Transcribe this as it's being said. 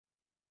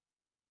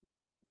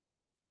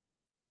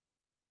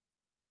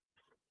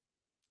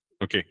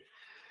Okay.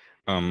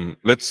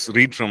 Let's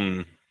read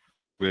from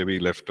where we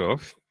left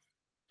off.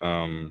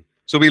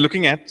 So we're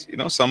looking at,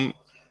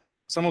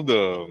 some of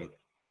the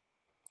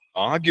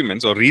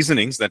arguments or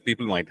reasonings that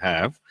people might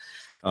have,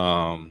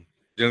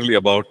 generally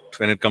about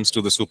when it comes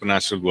to the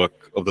supernatural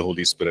work of the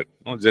Holy Spirit,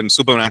 then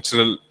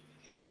supernatural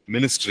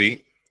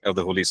ministry of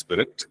the Holy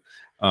Spirit,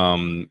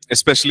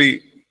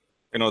 especially,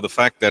 the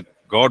fact that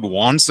God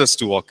wants us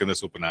to walk in the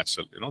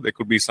supernatural. There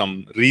could be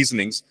some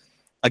reasonings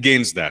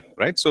against that,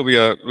 right? So we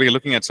are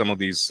looking at some of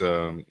these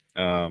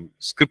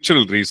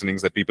scriptural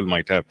reasonings that people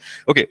might have.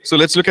 Okay, so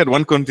let's look at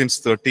 1 Corinthians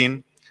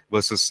 13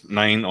 verses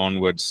 9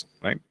 onwards,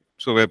 right?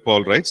 So where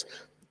Paul writes,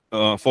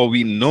 for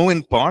we know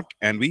in part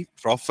and we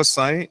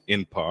prophesy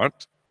in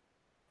part,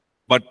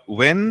 but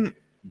when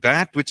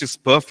that which is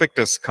perfect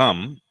has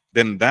come,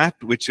 then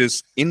that which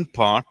is in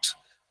part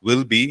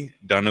will be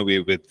done away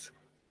with.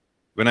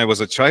 When I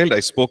was a child, I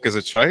spoke as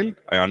a child,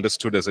 I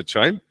understood as a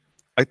child,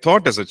 I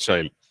thought as a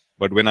child.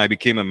 But when I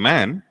became a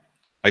man,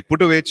 I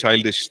put away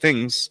childish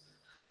things.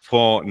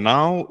 For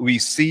now we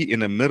see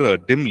in a mirror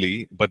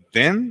dimly, but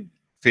then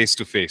face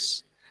to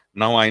face.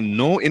 Now I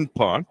know in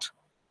part,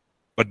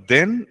 but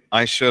then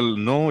I shall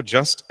know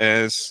just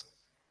as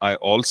I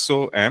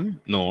also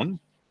am known.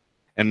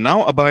 And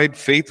now abide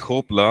faith,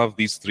 hope, love,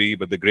 these three,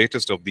 but the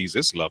greatest of these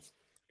is love.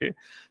 Okay?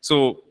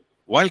 So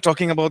while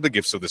talking about the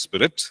gifts of the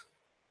Spirit,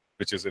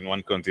 which is in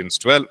 1 Corinthians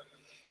 12,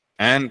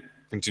 and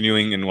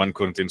continuing in 1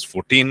 Corinthians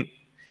 14,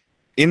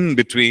 in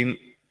between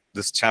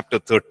this chapter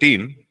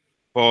 13,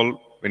 Paul,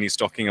 when he's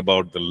talking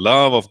about the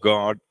love of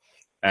God,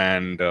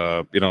 and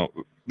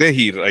there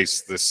he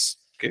writes this,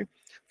 okay?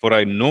 For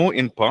I know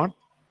in part,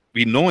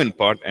 we know in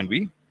part, and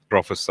we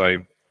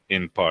prophesy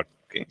in part.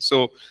 Okay,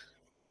 so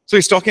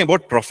he's talking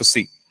about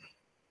prophecy.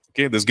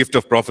 Okay, this gift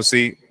of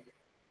prophecy.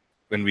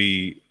 When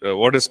we,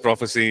 what is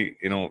prophecy?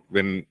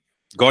 When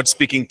God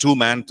speaking to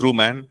man through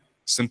man.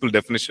 Simple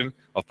definition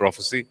of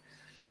prophecy,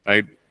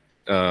 right?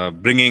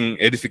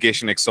 Bringing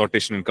edification,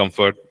 exhortation, and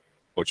comfort,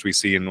 which we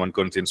see in 1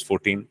 Corinthians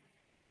 14.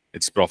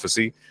 It's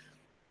prophecy.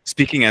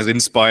 Speaking as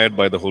inspired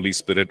by the Holy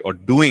Spirit, or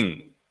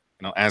doing,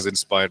 as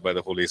inspired by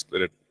the Holy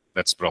Spirit.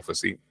 That's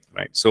prophecy,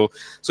 right? So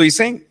he's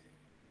saying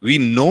we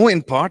know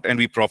in part and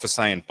we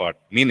prophesy in part.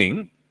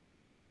 Meaning,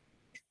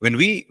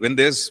 when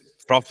there's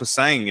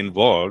prophesying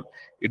involved,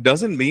 it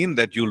doesn't mean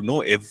that you'll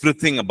know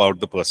everything about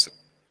the person,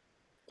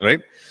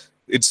 right?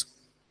 It's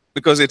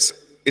because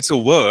it's a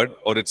word,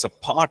 or it's a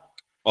part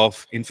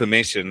of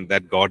information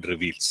that God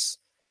reveals,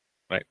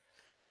 right?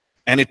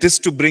 And it is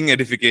to bring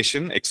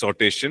edification,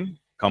 exhortation,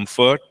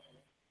 comfort,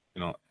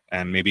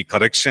 and maybe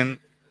correction,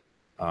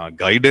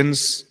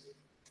 guidance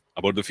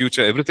about the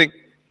future, everything,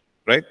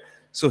 right?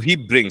 So he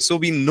brings. So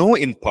we know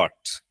in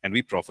part and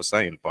we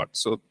prophesy in part.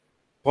 So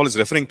Paul is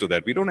referring to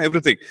that. We don't know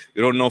everything.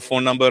 We don't know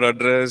phone number,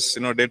 address,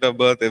 date of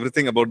birth,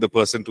 everything about the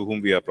person to whom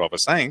we are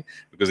prophesying,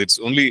 because it's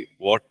only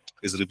what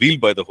is revealed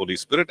by the Holy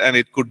Spirit, and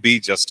it could be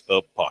just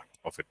a part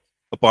of it,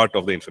 a part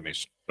of the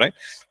information, right?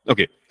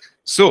 Okay.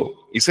 So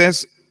he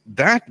says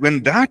that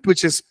when that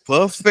which is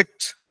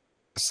perfect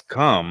has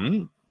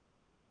come,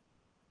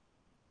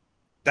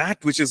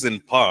 that which is in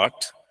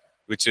part,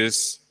 which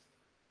is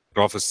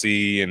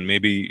prophecy and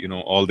maybe,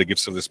 all the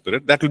gifts of the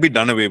Spirit, that will be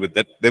done away with.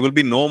 That there will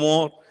be no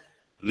more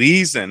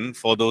reason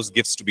for those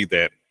gifts to be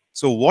there.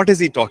 So what is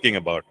he talking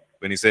about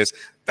when he says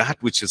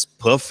that which is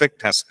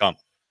perfect has come?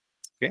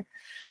 Okay.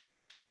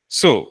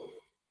 So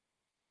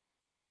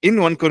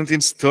in 1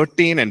 Corinthians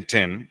 13 and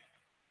 10,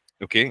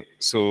 okay,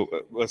 so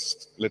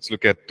let's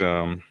look at,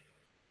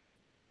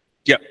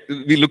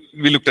 we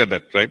looked at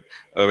that, right?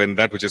 When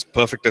that which is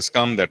perfect has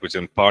come, that which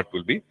in part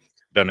will be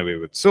done away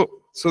with. So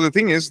the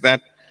thing is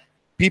that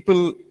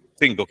people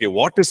think, okay,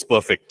 what is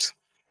perfect?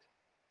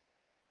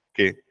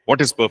 Okay,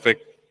 what is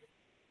perfect?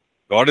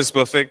 God is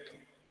perfect.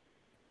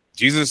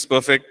 Jesus is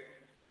perfect.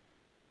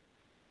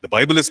 The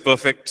Bible is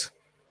perfect,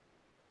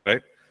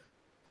 right?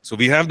 So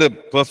we have the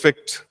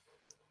perfect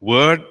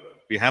word.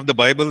 We have the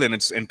Bible in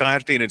its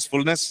entirety, in its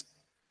fullness.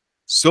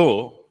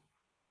 So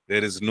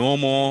there is no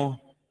more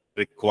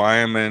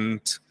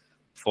requirement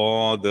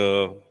for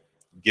the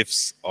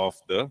gifts of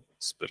the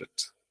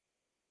Spirit.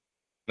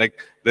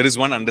 Like, there is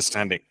one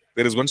understanding.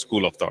 There is one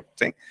school of thought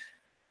saying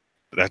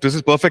that which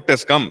is perfect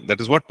has come. That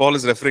is what Paul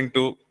is referring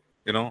to.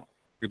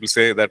 People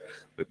say that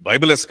the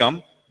Bible has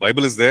come.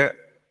 Bible is there.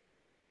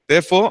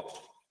 Therefore,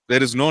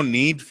 there is no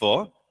need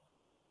for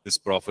this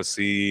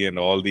prophecy and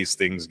all these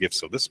things,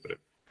 gifts of the Spirit.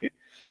 Okay?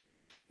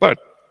 But,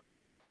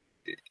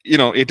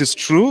 it is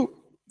true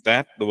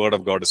that the Word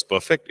of God is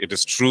perfect. It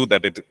is true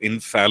that it is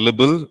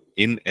infallible,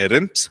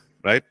 inerrant,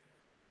 right?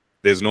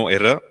 There's no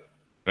error,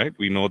 right?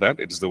 We know that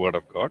it is the Word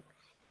of God.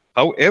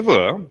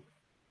 However,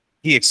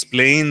 he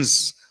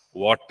explains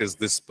what is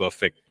this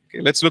perfect. Okay,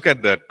 let's look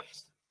at that.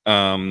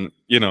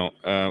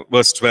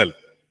 Verse 12.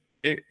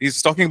 Okay,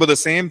 he's talking about the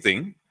same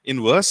thing.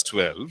 In verse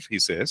 12, he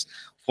says,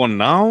 for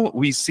now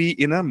we see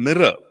in a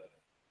mirror,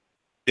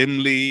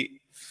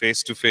 dimly,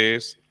 face to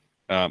face,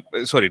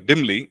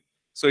 dimly.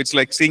 So it's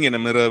like seeing in a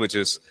mirror which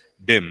is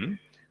dim.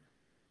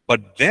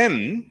 But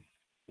then,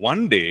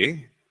 one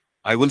day,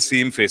 I will see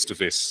him face to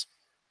face.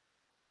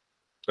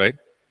 Right?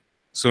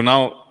 So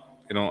now,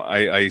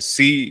 I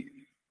see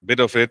a bit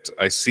of it.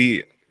 I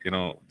see,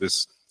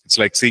 this, it's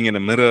like seeing in a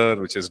mirror,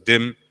 which is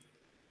dim.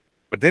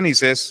 But then he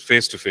says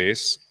face to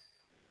face.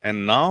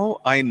 And now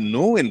I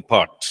know in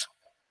part.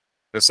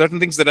 There are certain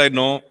things that I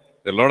know.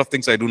 There are a lot of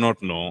things I do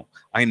not know.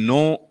 I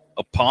know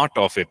a part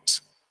of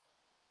it.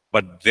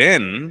 But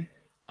then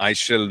I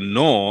shall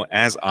know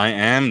as I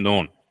am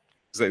known.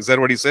 Is that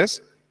what he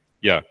says?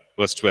 Yeah,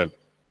 verse 12.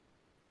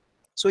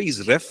 So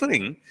he's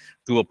referring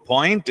to a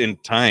point in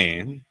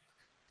time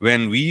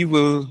when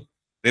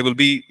there will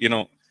be,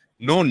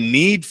 no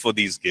need for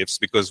these gifts,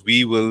 because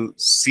we will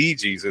see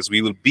Jesus,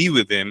 we will be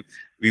with him,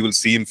 we will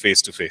see him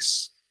face to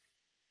face.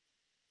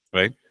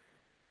 Right?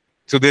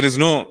 So there is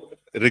no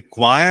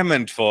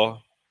requirement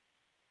for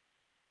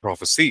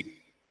prophecy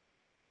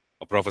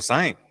or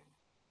prophesying,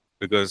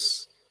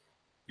 because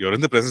you're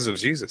in the presence of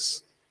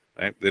Jesus.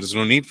 Right? There is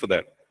no need for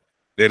that.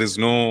 There is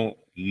no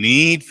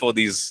need for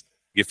these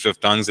gifts of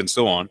tongues and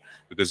so on,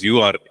 because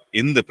you are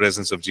in the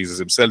presence of Jesus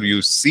himself.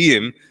 You see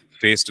him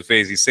face to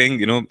face. He's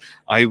saying,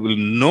 I will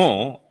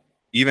know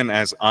even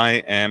as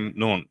I am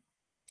known.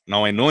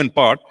 Now I know in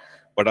part,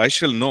 but I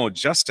shall know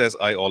just as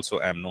I also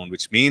am known,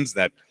 which means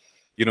that,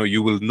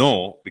 you will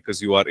know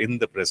because you are in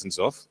the presence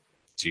of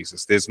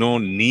Jesus. There's no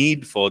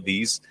need for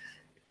these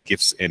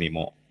gifts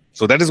anymore.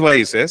 So that is why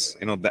he says,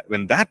 that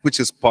when that which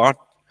is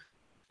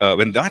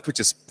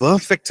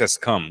perfect has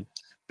come,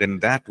 then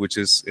that which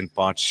is in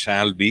part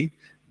shall be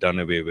done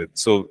away with.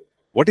 So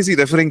what is he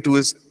referring to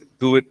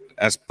it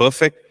as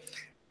perfect?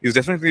 He's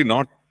definitely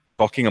not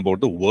talking about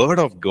the word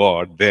of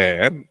God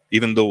there,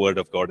 even though word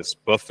of God is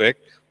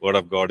perfect, word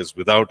of God is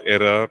without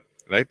error,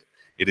 right?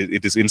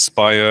 It is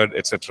inspired,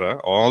 etc.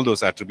 All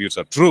those attributes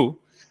are true.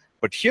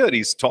 But here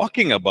he's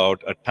talking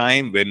about a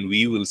time when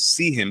we will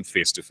see him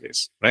face to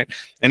face, right?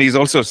 And he's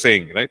also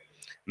saying, right,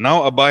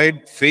 now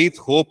abide faith,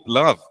 hope,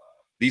 love.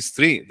 These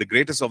three, the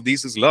greatest of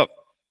these is love.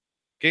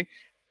 Okay,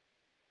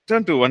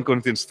 turn to 1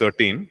 Corinthians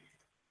 13.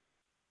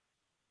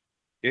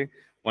 Okay,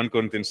 1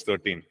 Corinthians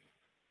 13.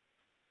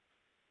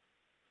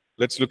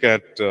 Let's look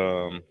at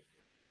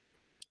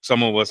some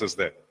more verses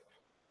there.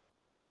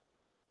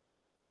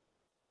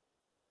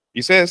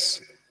 He says,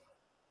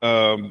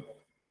 when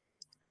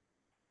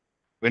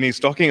he's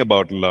talking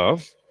about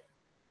love,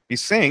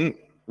 he's saying,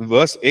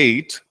 verse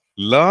 8,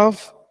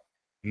 love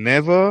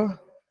never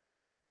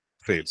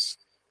fails.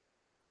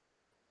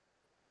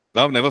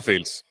 Love never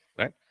fails,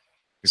 right?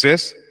 He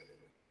says,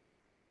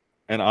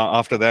 and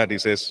after that he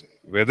says,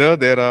 whether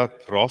there are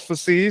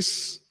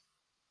prophecies,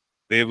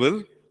 they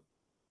will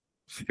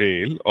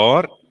fail,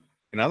 or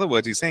in other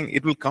words, he's saying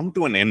it will come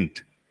to an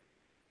end.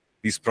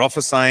 These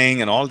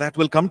prophesying and all that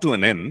will come to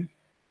an end.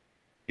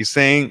 He's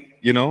saying,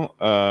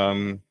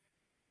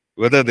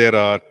 whether there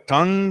are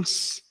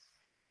tongues,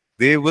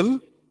 they will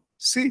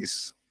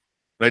cease.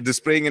 Right? This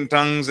praying in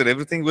tongues and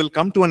everything will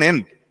come to an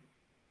end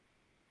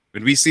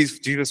when we see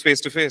Jesus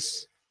face to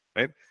face.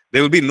 Right?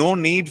 There will be no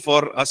need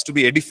for us to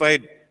be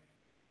edified,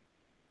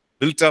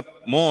 built up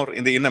more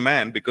in the inner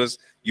man, because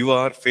you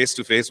are face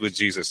to face with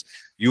Jesus.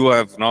 You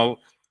have now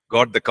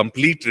got the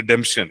complete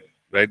redemption.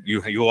 Right?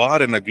 You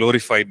are in a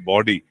glorified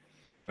body.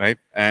 Right?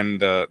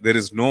 And there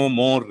is no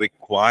more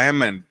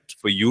requirement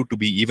for you to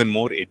be even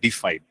more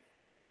edified.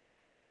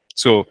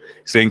 So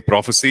saying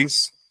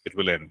prophecies, it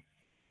will end.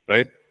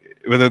 Right?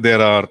 Whether there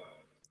are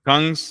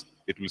tongues,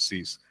 it will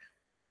cease.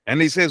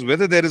 And he says,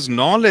 whether there is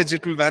knowledge,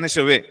 it will vanish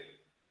away.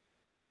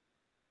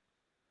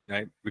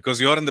 Right? Because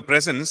you are in the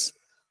presence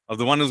of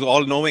the one who's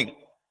all-knowing.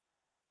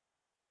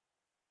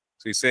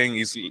 So he's saying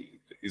he's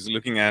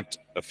looking at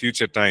a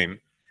future time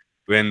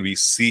when we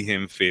see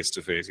him face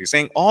to face. He's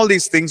saying all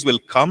these things will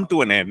come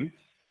to an end,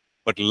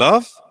 but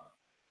love,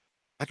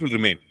 that will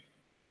remain.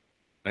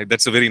 Right?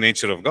 That's the very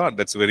nature of God.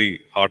 That's the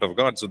very heart of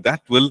God. So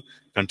that will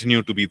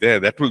continue to be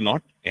there. That will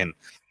not end.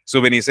 So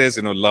when he says,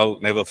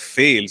 love never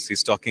fails,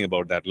 he's talking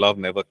about that. Love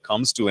never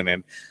comes to an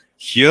end.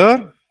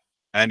 Here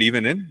and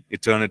even in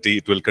eternity,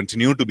 it will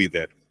continue to be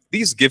there.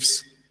 These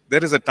gifts,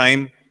 there is a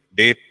time,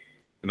 date,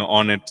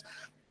 on it.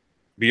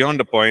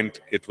 Beyond a point,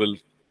 it will,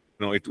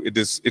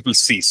 it will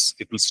cease.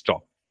 It will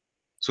stop.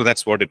 So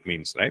that's what it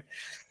means, right?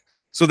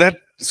 So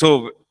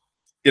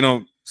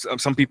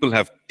some people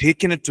have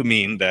taken it to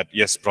mean that,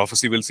 yes,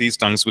 prophecy will cease,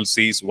 tongues will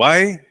cease.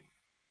 Why?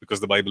 Because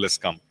the Bible has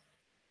come.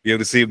 We have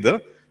received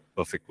the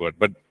perfect word.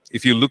 But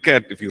if you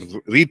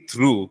read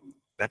through,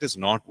 that is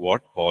not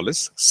what Paul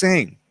is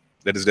saying.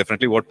 That is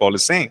definitely what Paul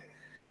is saying.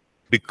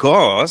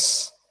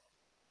 Because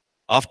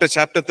after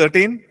chapter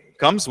 13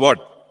 comes what?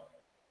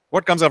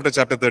 What comes after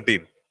chapter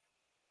 13?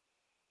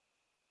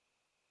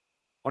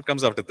 What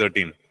comes after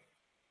 13?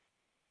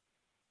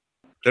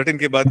 13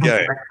 के बाद क्या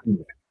है?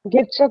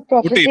 Gifts of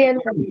prophecy 14.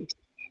 and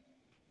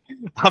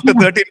After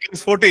 13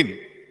 comes 14,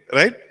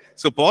 right?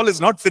 So Paul is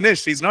not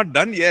finished. He's not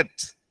done yet.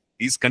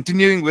 He's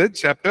continuing with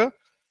chapter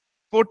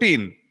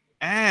 14.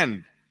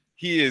 And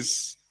he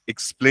is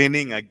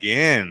explaining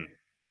again.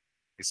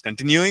 He's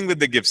continuing with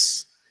the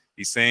gifts.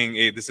 He's saying,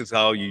 hey, this is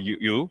how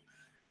you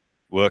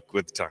work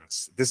with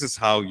tongues. This is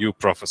how you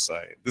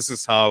prophesy. This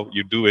is how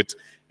you do it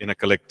in a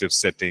collective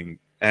setting.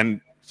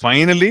 And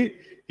finally,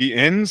 he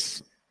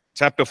ends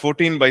chapter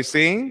 14 by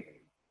saying,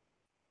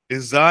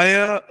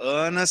 desire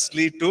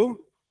earnestly to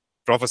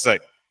prophesy.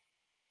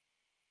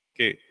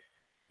 Okay.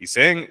 He's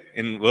saying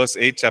in verse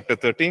 8, chapter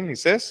 13, he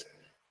says,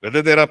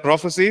 whether there are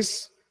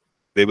prophecies,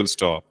 they will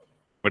stop.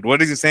 But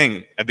what is he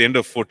saying at the end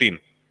of 14?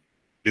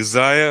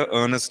 Desire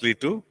earnestly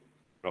to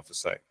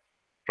prophesy.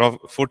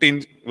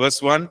 14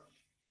 verse 1,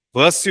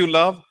 pursue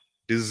love,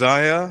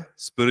 desire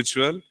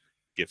spiritual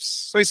gifts.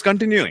 So he's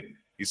continuing.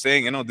 He's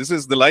saying, this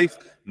is the life,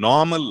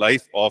 normal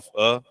life of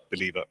a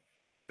believer,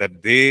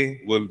 that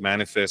they will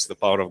manifest the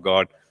power of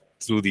God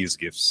through these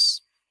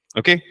gifts.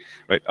 Okay,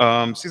 right.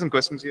 See some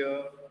questions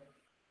here.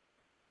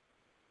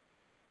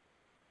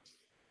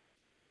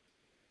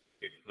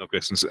 Okay, no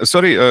questions.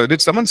 Sorry,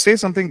 did someone say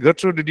something?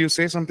 Gertrude, did you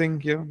say something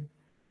here?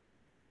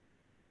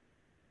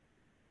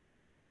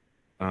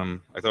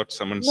 I thought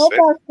someone said.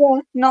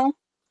 Pastor, no.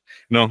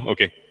 No,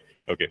 okay,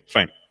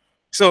 fine.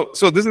 So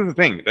this is the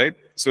thing, right?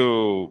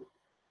 So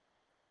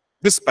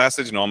this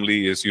passage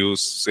normally is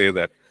used to say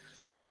that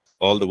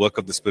all the work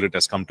of the Spirit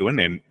has come to an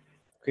end.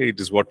 Okay, it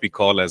is what we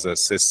call as a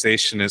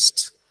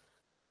cessationist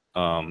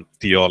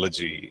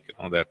theology,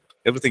 that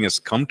everything has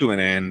come to an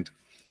end.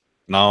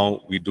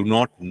 Now we do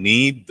not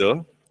need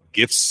the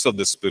gifts of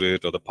the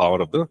Spirit or the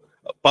power of the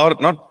power,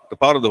 not the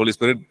power of the Holy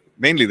Spirit.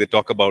 Mainly, they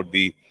talk about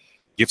the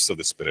gifts of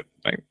the Spirit,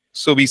 right?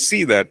 So we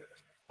see that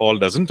Paul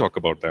doesn't talk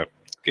about that.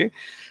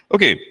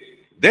 Okay.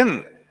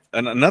 Then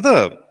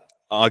another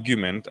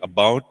argument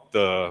about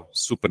the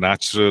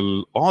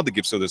supernatural or the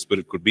gifts of the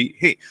Spirit could be,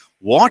 hey,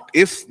 what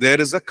if there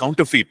is a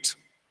counterfeit?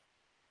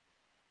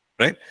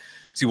 Right?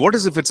 See, what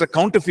is if it's a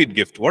counterfeit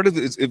gift? What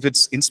is if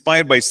it's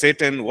inspired by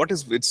Satan? What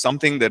is if it's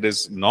something that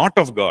is not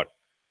of God?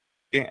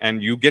 Okay,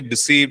 and you get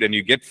deceived and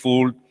you get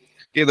fooled.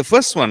 Okay, the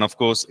first one, of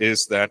course,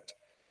 is that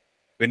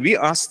when we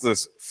ask the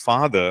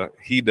Father,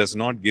 he does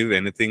not give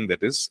anything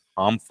that is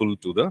harmful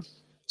to the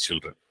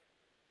children.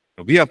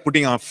 We are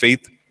putting our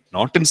faith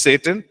not in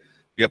Satan,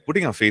 we are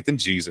putting our faith in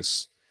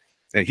Jesus.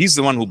 And he's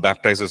the one who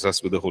baptizes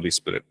us with the Holy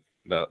Spirit.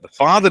 The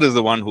Father is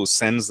the one who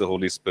sends the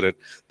Holy Spirit,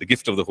 the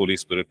gift of the Holy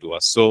Spirit to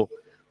us. So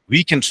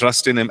we can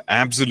trust in him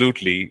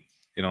absolutely.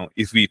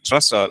 If we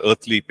trust our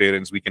earthly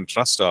parents, we can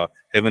trust our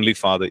Heavenly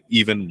Father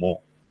even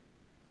more.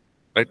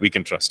 Right? We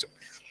can trust him.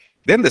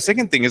 Then the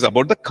second thing is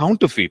about the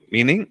counterfeit,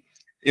 meaning,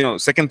 2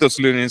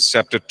 Thessalonians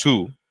chapter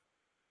 2.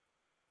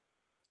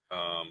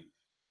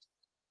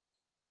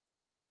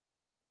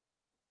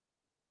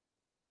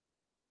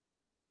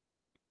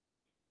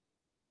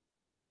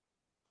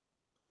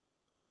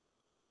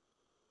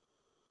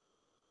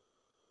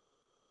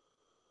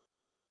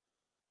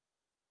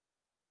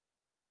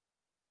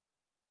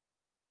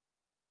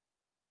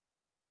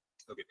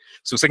 Okay.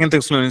 So 2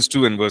 Thessalonians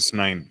 2 and verse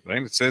 9,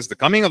 right? It says, the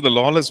coming of the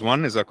lawless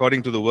one is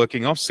according to the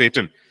working of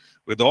Satan,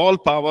 with all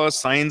power,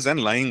 signs, and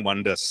lying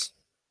wonders.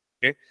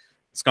 Okay.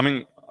 It's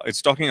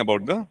talking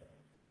about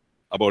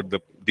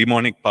the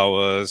demonic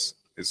powers.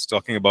 It's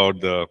talking about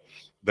the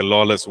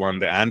lawless one,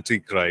 the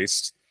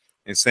Antichrist.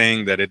 It's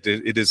saying that it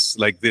is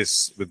like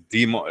this, with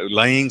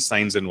lying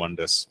signs and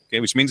wonders. Okay,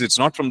 which means it's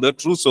not from the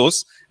true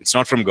source, it's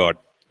not from God.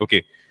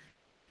 Okay.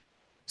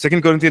 2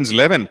 Corinthians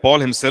 11,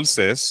 Paul himself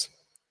says,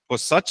 for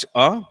such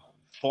are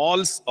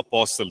false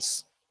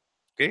apostles.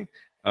 Okay.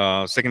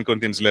 2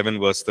 Corinthians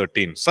 11, verse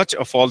 13. Such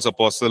are false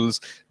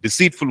apostles,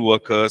 deceitful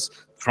workers,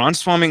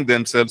 transforming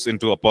themselves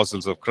into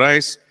apostles of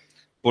Christ.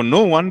 For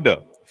no wonder,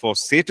 for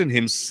Satan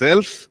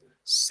himself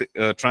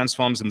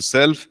transforms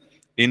himself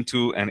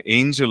into an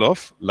angel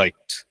of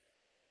light.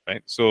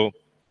 Right? So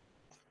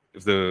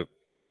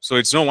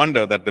it's no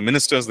wonder that the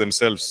ministers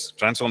themselves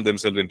transform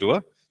themselves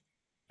into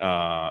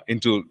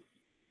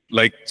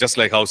just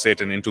like how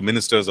Satan into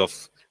ministers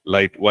of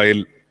light,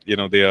 while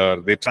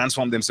they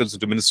transform themselves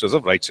into ministers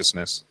of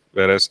righteousness,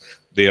 whereas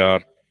they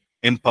are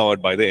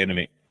empowered by the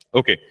enemy.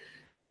 Okay,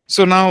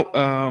 so now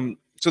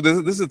so this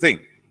is the thing,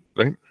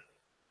 right?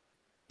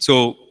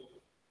 So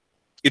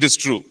it is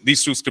true,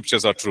 these two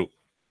scriptures are true,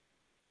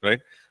 right?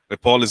 Where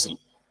Paul is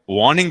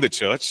warning the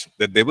church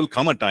that there will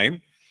come a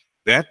time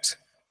that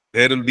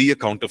there will be a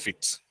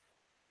counterfeit.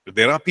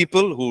 There are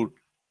people who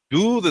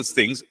do these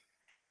things,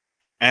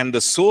 and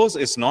the source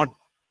is not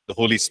the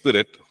Holy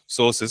Spirit,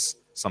 source is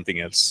something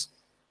else.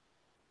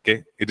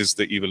 Okay, it is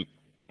the evil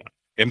one,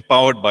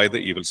 empowered by the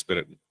evil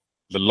spirit.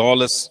 The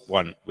lawless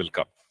one will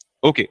come.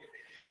 Okay.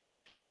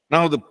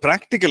 Now the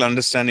practical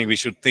understanding we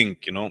should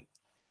think,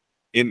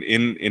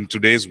 in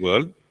today's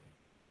world,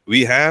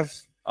 we have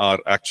our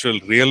actual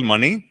real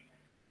money.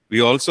 We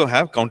also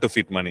have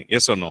counterfeit money.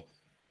 Yes or no?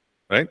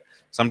 Right?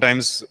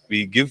 Sometimes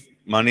we give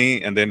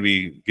money and then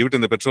we give it in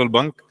the petrol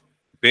bunk,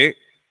 pay,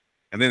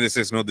 and then they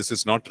say, no, this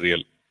is not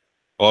real.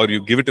 Or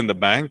you give it in the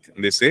bank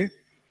and they say,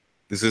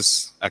 this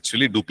is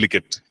actually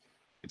duplicate.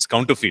 It's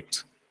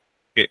counterfeit.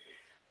 Okay.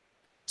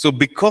 So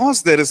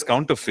because there is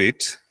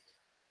counterfeit,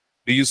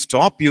 do you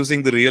stop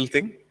using the real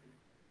thing?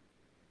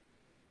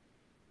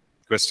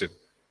 Question.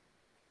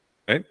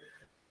 Right?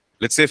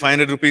 Let's say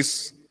 500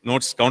 rupees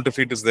notes,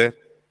 counterfeit is there,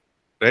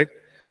 right?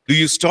 Do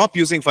you stop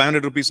using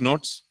 500 rupees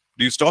notes?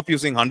 Do you stop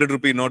using 100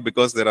 rupee note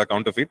because there are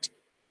counterfeit?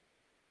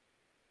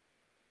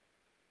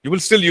 You will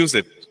still use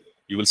it.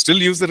 You will still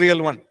use the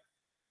real one.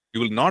 You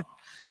will not,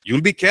 you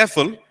will be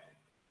careful,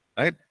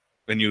 right?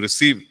 When you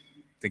receive,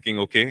 thinking,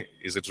 okay,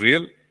 is it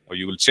real? Or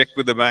you will check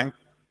with the bank.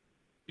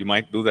 You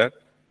might do that.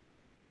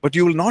 But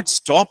you will not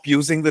stop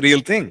using the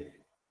real thing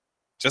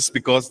just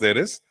because there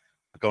is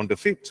a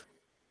counterfeit,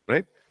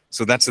 right?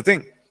 So that's the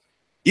thing.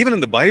 Even in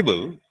the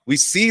Bible, we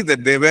see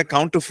that there were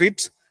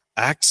counterfeit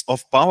acts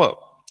of power.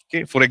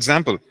 Okay, for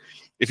example,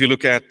 if you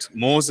look at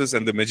Moses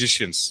and the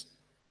magicians,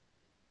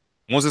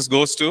 Moses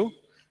goes to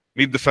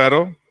meet the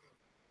Pharaoh,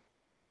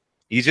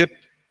 Egypt,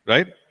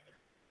 right?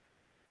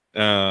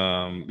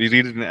 We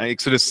read it in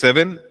Exodus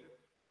 7.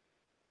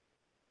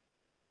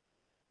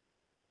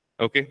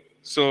 Okay,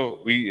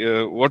 so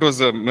what was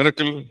the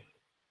miracle?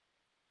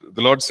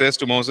 The Lord says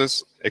to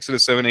Moses,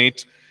 Exodus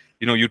 7:8,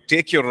 you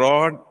take your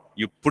rod,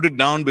 you put it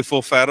down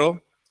before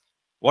Pharaoh.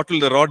 What will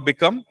the rod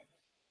become?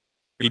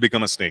 It will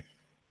become a snake.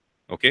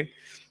 Okay,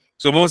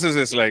 so Moses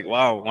is like,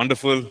 wow,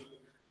 wonderful,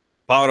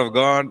 power of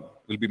God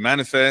will be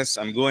manifest.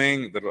 I'm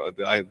going,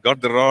 I got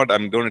the rod,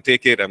 I'm going to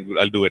take it,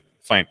 I'll do it.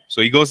 Fine.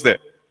 So he goes there.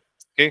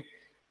 Okay,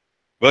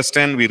 verse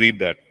 10, we read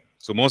that.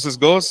 So Moses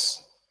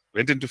goes,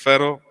 went into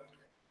Pharaoh,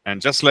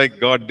 and just like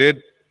God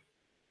did,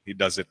 he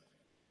does it.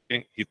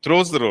 Okay? He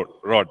throws the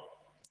rod.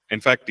 In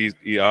fact,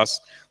 he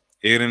asked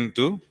Aaron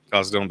to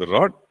cast down the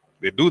rod.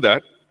 They do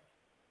that.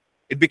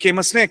 It became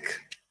a snake.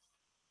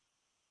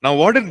 Now,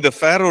 what did the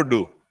Pharaoh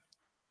do?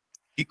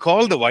 He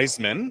called the wise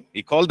men,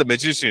 he called the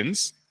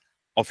magicians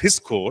of his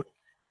court,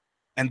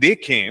 and they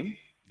came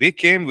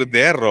with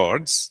their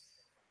rods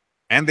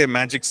and their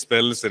magic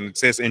spells, and it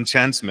says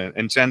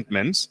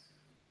enchantments.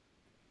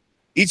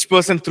 Each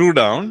person threw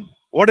down.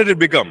 What did it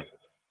become?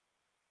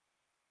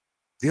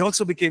 They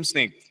also became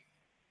snakes,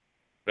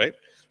 right?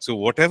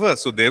 So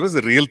there was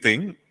a real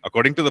thing,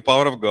 according to the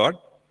power of God.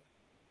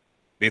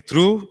 They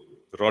threw,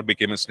 the rod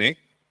became a snake.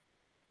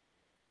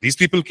 These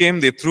people came,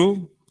 they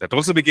threw, that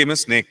also became a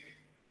snake,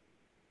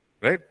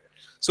 right?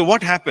 So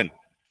what happened?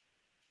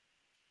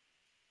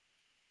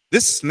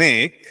 This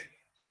snake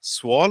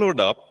swallowed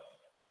up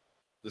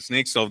the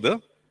snakes of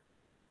the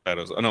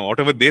pharaohs. No,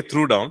 whatever they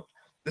threw down,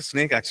 the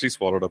snake actually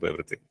swallowed up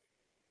everything.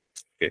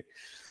 Okay.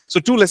 So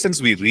two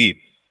lessons we read,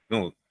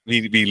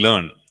 we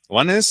learn.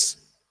 One is,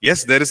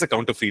 yes, there is a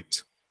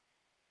counterfeit,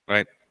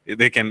 right?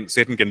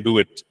 Satan can do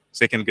it.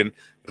 Satan can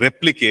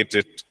replicate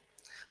it.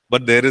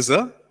 But there is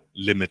a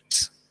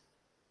limit.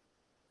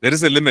 There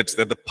is a limit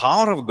that the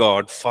power of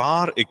God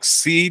far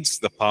exceeds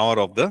the power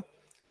of the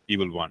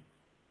evil one,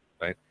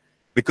 right?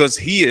 Because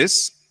he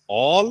is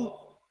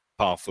all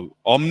powerful,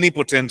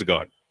 omnipotent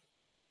God,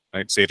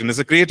 right? Satan is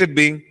a created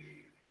being,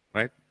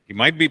 right? He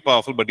might be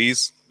powerful, but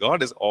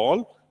God is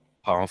all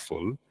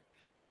powerful.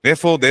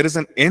 Therefore, there is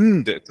an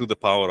end to the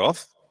power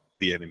of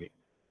the enemy,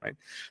 right?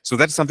 So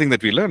that's something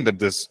that we learned, that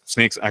this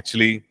snakes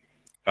actually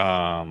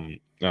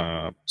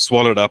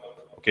swallowed up,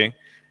 okay?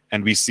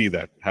 And we see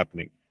that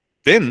happening.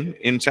 Then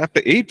in chapter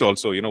 8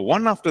 also,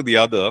 one after the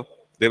other,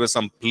 there were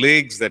some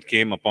plagues that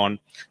came upon,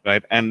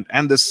 right? And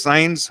the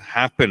signs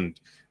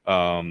happened.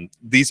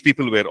 These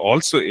people were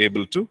also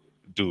able to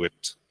do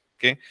it,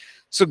 okay?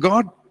 So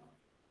God,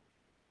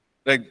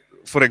 like,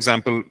 for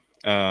example,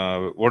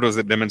 what was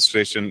the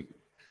demonstration?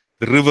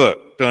 The river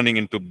turning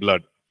into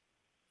blood.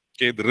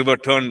 Okay, the river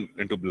turned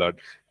into blood.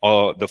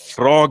 Or the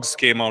frogs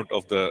came out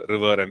of the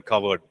river and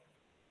covered,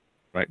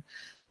 right?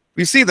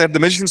 We see that the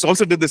magicians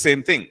also did the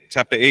same thing,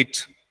 chapter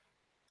 8.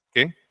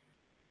 Okay,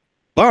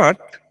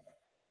 but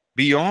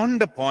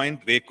beyond the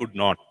point they could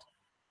not.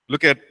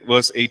 Look at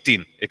verse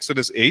 18,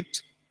 Exodus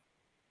 8,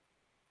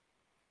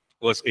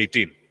 verse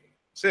 18. It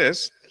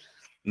says,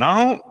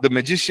 now the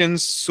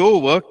magicians so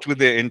worked with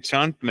their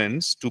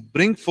enchantments to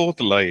bring forth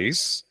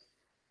lice,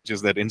 which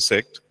is that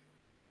insect,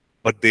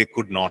 but they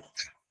could not.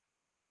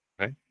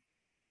 Right?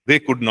 They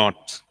could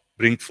not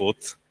bring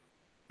forth.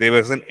 There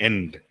was an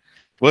end.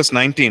 Verse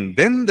 19,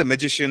 then the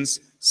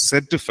magicians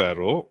said to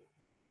Pharaoh,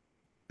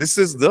 this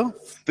is the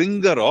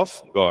finger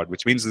of God,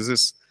 which means this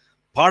is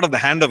part of the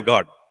hand of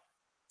God.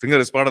 Finger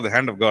is part of the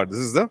hand of God. This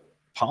is the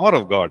power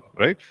of God,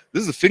 right?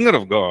 This is the finger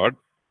of God,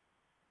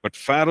 but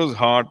Pharaoh's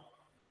heart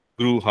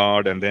grew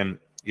hard and then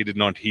he did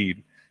not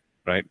heed,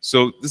 right?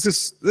 So this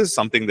is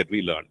something that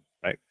we learn,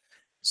 right?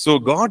 So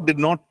God did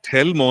not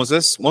tell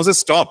Moses,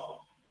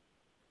 stop.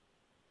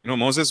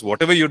 Moses,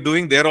 whatever you're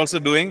doing, they're also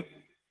doing.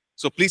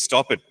 So please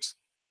stop it,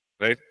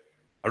 right?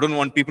 I don't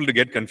want people to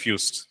get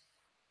confused.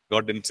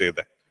 God didn't say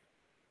that.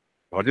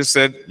 God just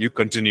said, you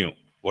continue.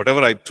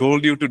 Whatever I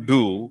told you to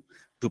do,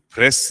 to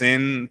press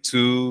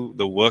into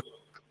the work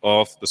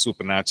of the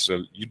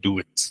supernatural, you do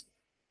it,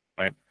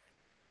 right?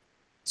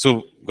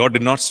 So God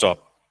did not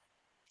stop.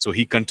 So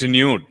he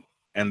continued,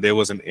 and there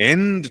was an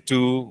end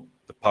to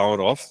the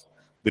power of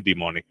the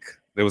demonic.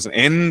 There was an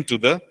end to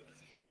the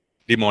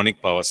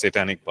demonic power,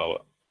 satanic power.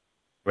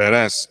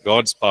 Whereas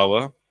God's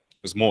power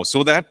was more.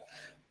 So that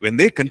when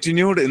they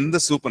continued in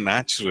the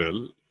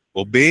supernatural,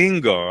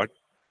 obeying God,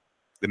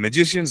 The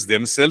magicians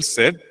themselves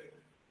said,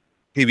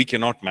 hey, we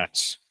cannot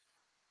match.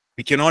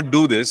 We cannot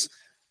do this.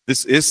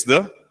 This is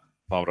the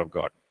power of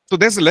God. So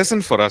there's a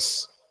lesson for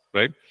us,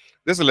 right?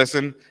 There's a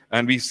lesson,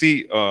 and we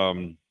see,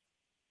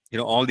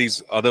 all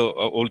these other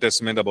Old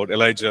Testament about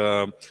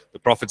Elijah, the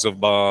prophets of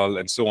Baal,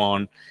 and so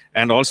on,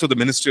 and also the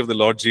ministry of the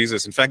Lord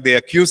Jesus. In fact, they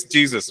accused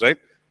Jesus, right?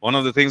 One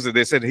of the things that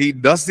they said, he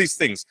does these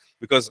things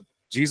because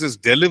Jesus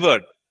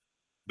delivered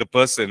the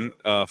person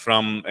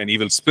from an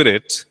evil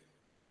spirit.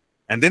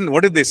 And then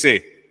what did they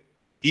say?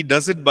 He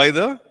does it by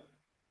the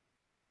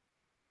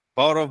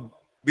power of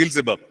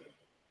Beelzebub,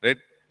 right?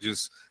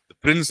 Just the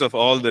prince of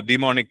all the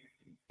demonic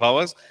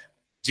powers.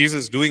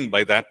 Jesus doing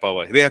by that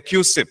power. They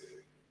accused him,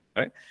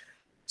 right?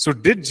 So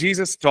did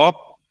Jesus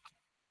stop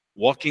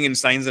walking in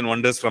signs and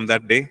wonders from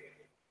that day?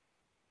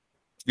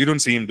 You don't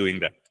see him doing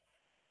that.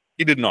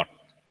 He did not,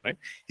 right?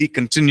 He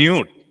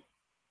continued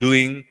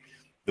doing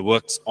the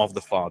works of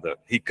the Father.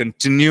 He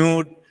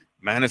continued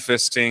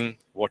manifesting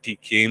what he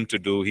came to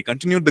do. He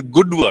continued the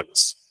good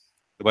works,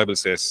 the Bible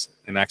says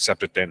in Acts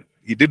chapter 10.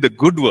 He did the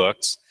good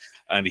works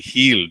and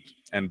healed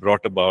and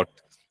brought about,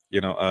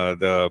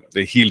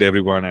 they healed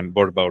everyone and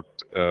brought about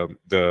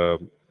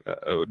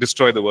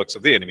destroy the works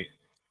of the enemy.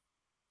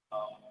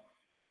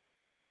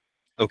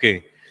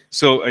 Okay,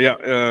 so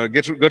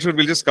Gertrude,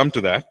 we'll just come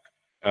to that.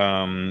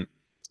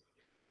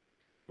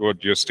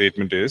 What your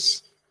statement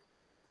is.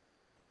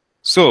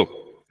 So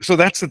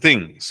that's the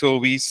thing. So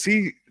we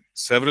see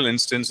several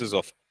instances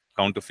of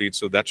counterfeit,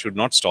 so that should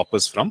not stop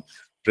us from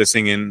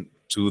pressing in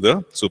to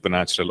the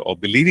supernatural or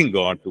believing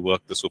God to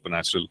work the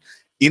supernatural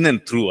in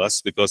and through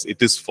us, because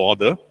it is for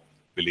the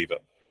believer.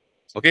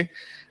 Okay.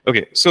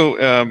 So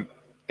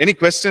any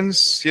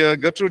questions here?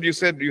 Gertrude, you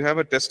said you have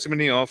a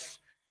testimony of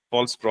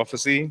false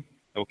prophecy.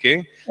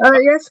 Okay.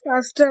 Yes,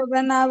 Pastor.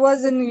 When I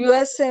was in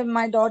USA,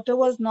 my daughter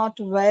was not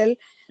well,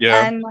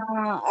 Yeah. and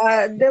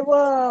there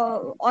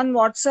were on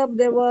WhatsApp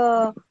there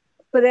were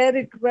prayer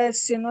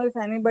requests. If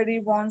anybody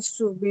wants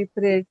to be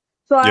prayed.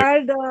 So I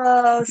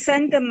Yeah. had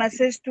sent a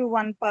message to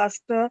one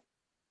pastor,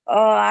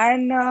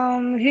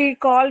 and he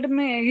called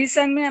me. He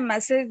sent me a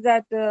message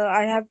that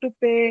I have to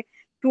pay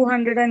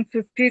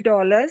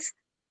 $250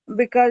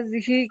 because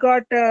he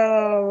got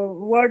a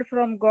word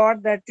from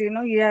God that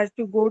he has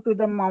to go to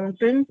the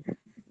mountain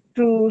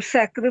to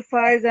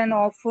sacrifice and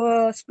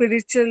offer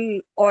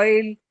spiritual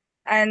oil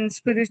and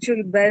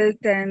spiritual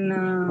belt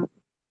and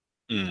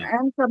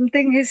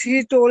something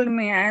he told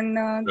me, and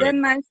Right.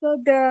 then I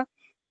said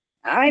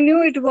I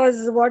knew it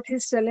was what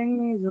he's telling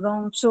me is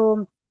wrong.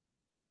 So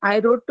I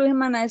wrote to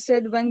him and I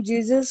said, when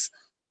Jesus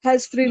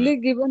has freely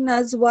given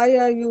us, why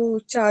are you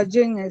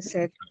charging? I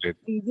said. Right.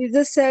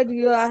 Jesus said,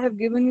 I have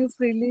given you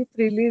freely,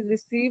 freely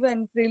receive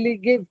and freely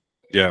give.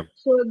 Yeah.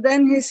 So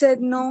then he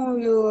said,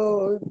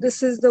 no,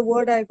 this is the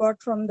word I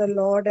got from the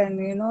Lord, and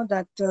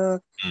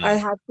that I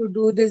have to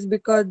do this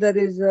because there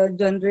is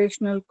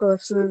generational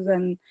curses,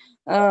 and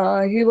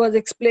he was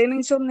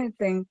explaining so many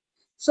things.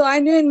 So I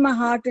knew in my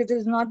heart it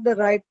is not the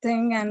right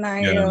thing, and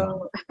Yeah.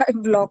 I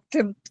blocked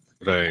him.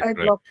 Right. I Right.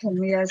 blocked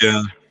him, Yeah.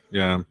 yes.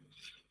 Yeah.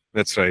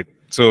 That's right.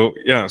 So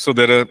yeah. So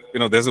there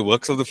are, there's the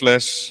works of the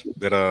flesh.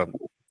 There are,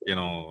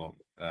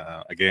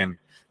 again,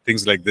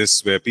 things like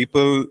this where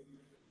people,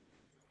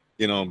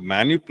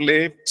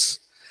 manipulate.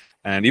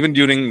 And even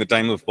during the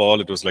time of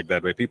Paul, it was like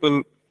that, where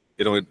people,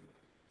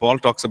 Paul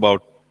talks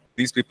about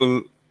these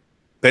people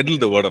peddle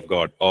the word of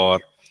God,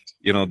 or,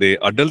 they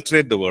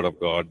adulterate the word of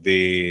God.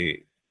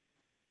 They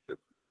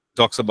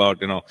talks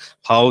about,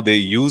 how they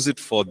use it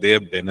for their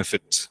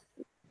benefit,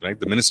 right?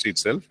 The ministry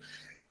itself,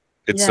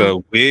 it's Yeah, a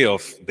way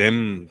of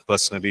them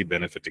personally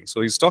benefiting. So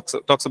he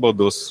talks about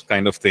those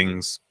kind of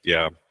things.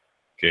 Yeah.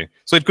 Okay.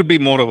 So it could be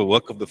more of a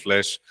work of the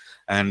flesh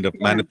and yeah,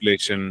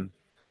 manipulation,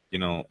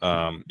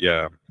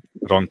 yeah,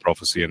 wrong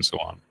prophecy and so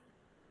on.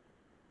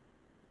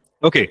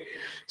 Okay.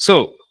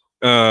 So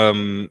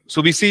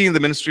we see in the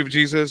ministry of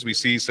Jesus, we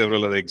see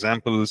several other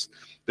examples.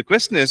 The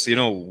question is,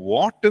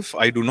 what if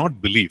I do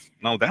not believe?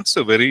 Now that's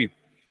a very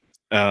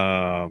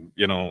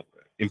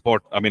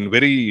important, I mean,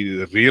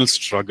 very real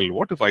struggle.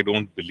 What if I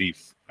don't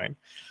believe, right?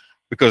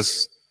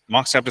 Because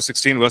Mark chapter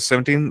 16, verse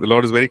 17, the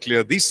Lord is very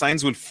clear. These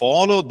signs will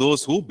follow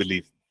those who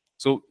believe.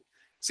 So,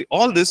 see,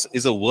 all this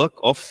is a work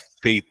of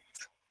faith,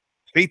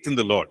 faith in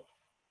the Lord,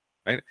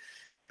 right?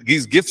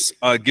 These gifts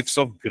are gifts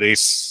of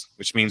grace,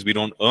 which means we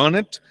don't earn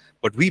it,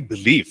 but we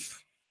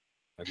believe.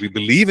 We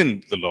believe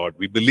in the Lord.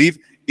 We believe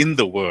in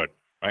the Word,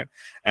 right?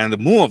 And the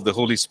move of the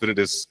Holy Spirit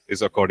is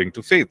according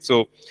to faith.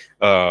 So,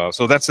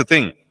 so that's the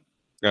thing.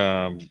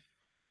 Um,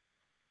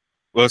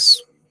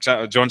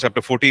 John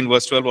chapter 14,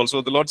 verse 12.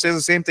 Also, the Lord says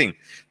the same thing.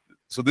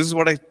 So this is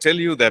what I tell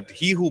you, that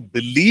he who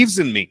believes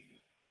in me.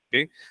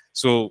 Okay.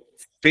 So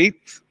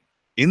faith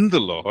in the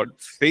Lord,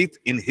 faith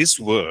in His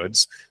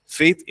words,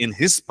 faith in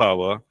His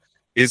power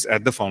is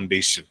at the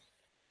foundation,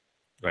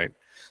 right?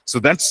 So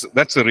that's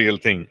a real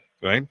thing,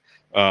 right?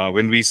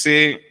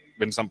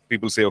 When some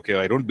people say, okay,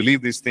 I don't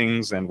believe these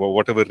things, and for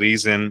whatever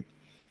reason,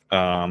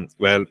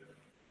 well,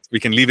 we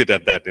can leave it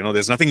at that.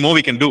 There's nothing more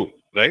we can do,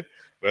 right?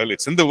 Well,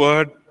 it's in the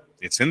Word.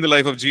 It's in the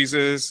life of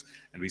Jesus,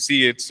 and we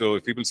see it. So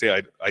if people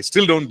say, I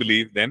still don't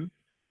believe, then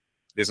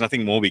there's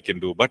nothing more we can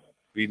do. But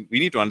we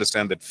need to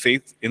understand that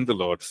faith in the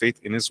Lord, faith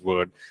in His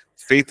word,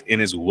 faith in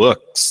His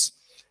works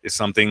is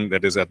something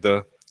that is at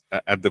the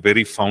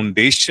very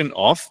foundation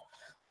of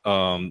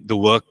the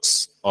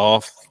works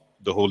of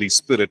the Holy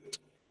Spirit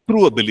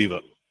through a believer,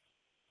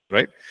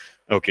 right?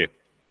 Okay.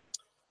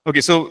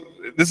 Okay, so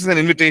this is an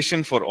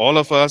invitation for all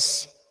of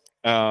us.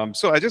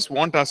 So I just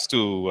want us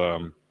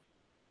to,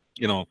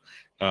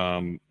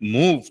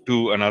 move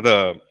to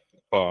another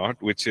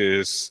part, which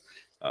is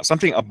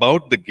something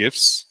about the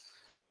gifts,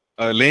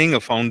 laying a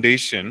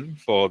foundation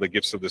for the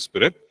gifts of the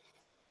Spirit.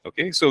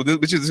 Okay, so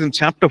which is in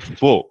chapter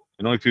 4.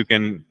 If you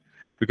can,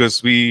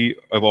 because we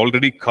have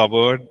already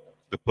covered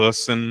the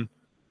person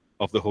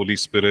of the Holy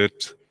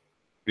Spirit.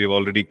 We have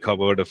already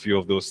covered a few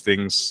of those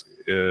things.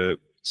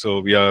 So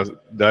we are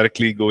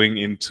directly going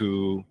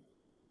into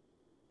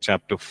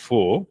chapter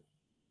 4.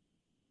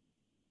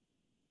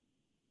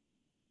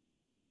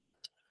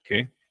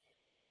 Okay.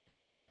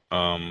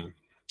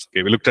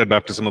 Okay, we looked at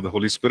baptism of the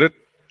Holy Spirit.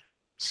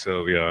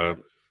 So we are,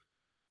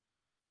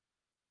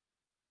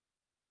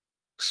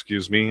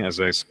 excuse me as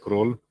I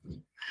scroll.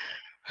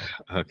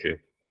 Okay.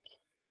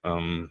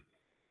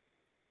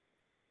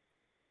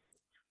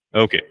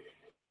 Okay.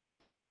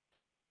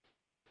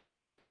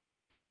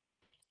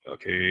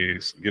 Okay,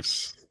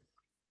 gifts,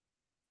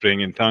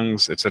 praying in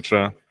tongues,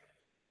 etc.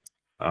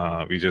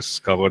 We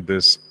just covered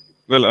this.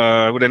 Well,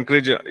 I would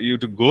encourage you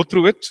to go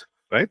through it,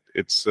 right?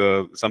 It's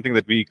something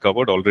that we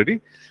covered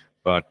already,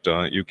 but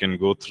you can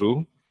go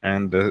through.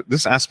 And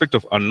this aspect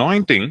of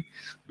anointing,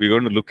 we're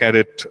going to look at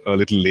it a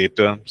little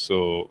later.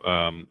 So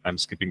I'm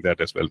skipping that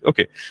as well.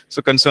 Okay,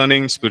 so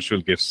concerning spiritual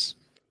gifts.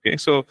 Okay,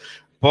 so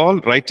Paul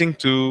writing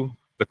to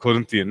the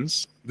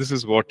Corinthians, this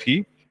is what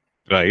he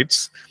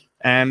writes.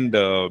 And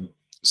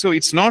so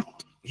he's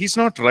not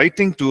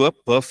writing to a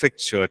perfect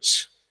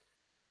church.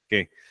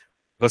 Okay,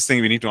 first thing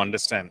we need to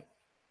understand.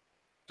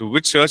 To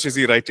which church is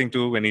he writing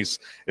to when he's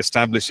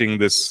establishing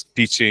this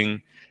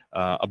teaching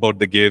about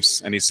the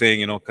gifts? And he's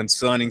saying,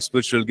 concerning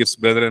spiritual gifts,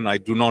 brethren, I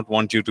do not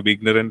want you to be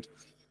ignorant.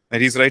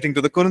 And he's writing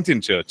to the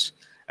Corinthian church.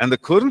 And the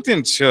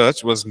Corinthian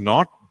church was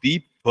not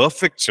the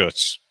perfect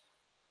church,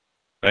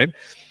 right?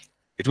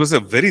 It was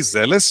a very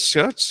zealous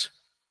church.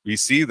 We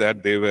see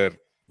that they were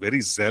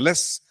very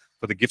zealous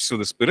for the gifts of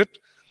the Spirit.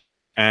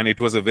 And it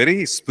was a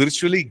very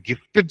spiritually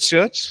gifted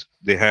church.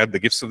 They had the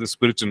gifts of the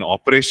Spirit in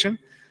operation,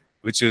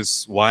 which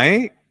is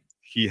why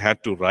he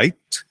had to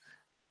write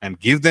and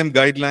give them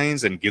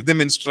guidelines and give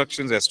them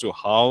instructions as to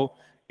how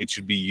it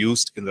should be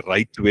used in the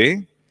right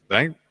way,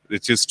 right?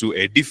 Which is to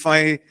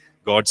edify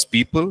God's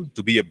people,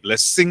 to be a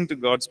blessing to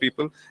God's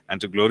people, and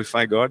to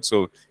glorify God.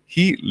 So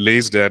he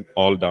lays that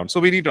all down. So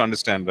we need to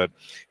understand that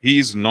he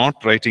is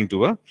not writing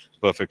to a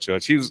perfect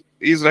church.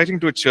 He's writing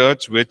to a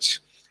church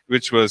which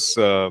was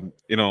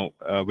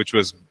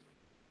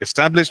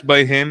established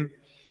by him,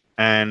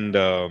 and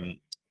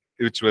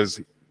which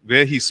was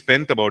where he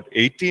spent about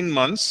 18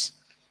 months,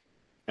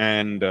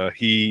 and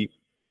he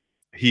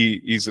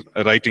is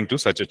writing to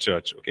such a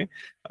church. Okay,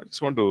 I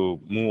just want to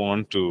move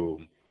on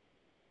to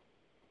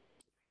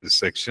this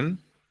section.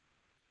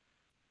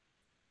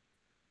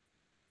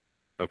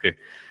 Okay,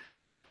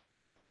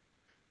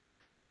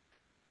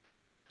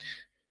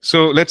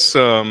 so let's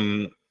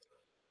so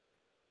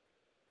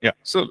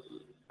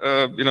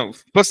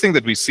first thing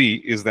that we see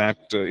is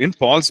that in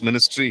Paul's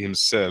ministry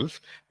himself,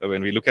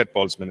 when we look at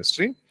Paul's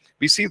ministry,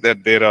 we see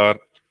that there are,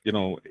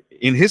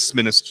 in his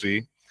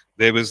ministry,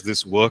 there was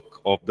this work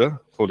of the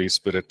Holy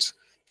Spirit,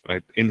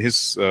 right? In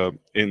his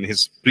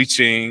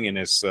preaching, in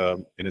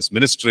his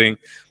ministering,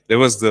 there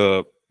was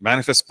the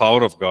manifest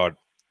power of God,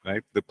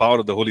 right? The power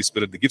of the Holy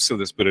Spirit, the gifts of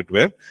the Spirit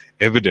were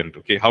evident.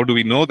 Okay, how do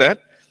we know that?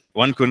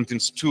 1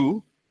 Corinthians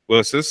 2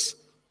 verses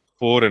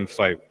 4 and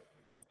 5.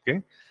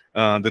 Okay.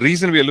 The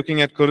reason we are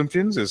looking at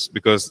Corinthians is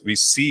because we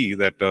see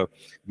that a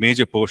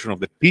major portion of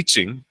the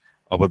teaching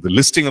about the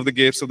listing of the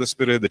gifts of the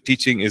Spirit, the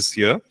teaching is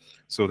here.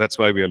 So that's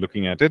why we are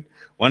looking at it.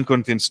 1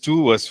 Corinthians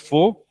 2 verse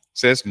 4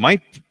 says, my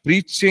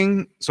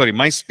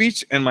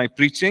speech and my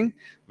preaching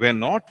were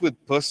not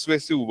with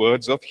persuasive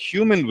words of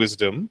human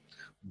wisdom,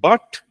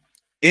 but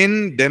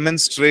in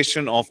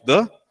demonstration of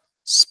the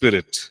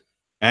Spirit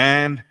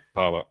and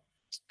power.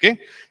 Okay.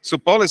 So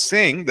Paul is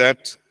saying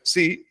that,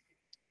 see,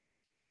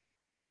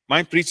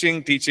 my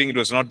teaching, it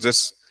was not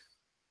just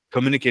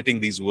communicating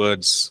these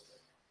words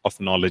of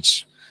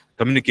knowledge,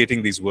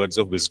 communicating these words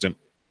of wisdom,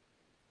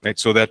 right?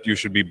 So that you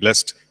should be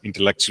blessed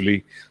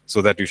intellectually, so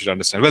that you should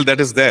understand. Well, that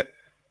is there.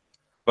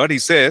 But he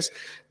says,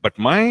 but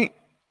my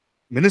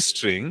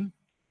ministering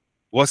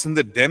was in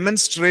the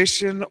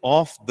demonstration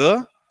of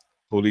the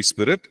Holy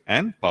Spirit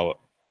and power.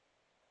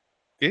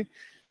 Okay?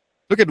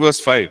 Look at verse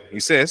 5. He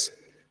says,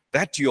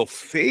 that your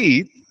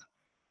faith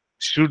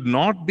should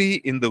not be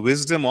in the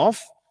wisdom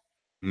of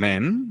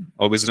men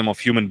or wisdom of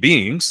human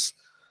beings,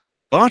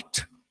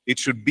 but it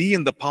should be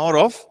in the power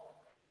of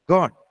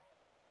God.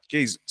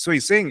 Okay, so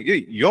he's saying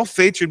your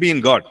faith should be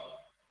in God.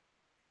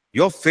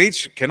 Your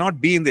faith cannot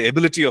be in the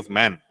ability of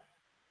man.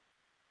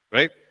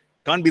 right?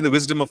 Can't be in the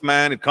wisdom of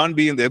man. It can't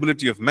be in the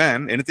ability of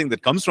man. Anything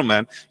that comes from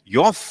man.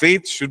 Your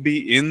faith should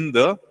be in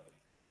the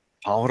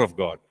power of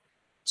God.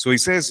 So he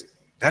says,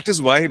 that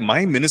is why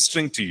my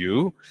ministering to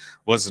you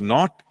was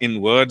not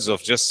in words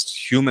of just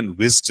human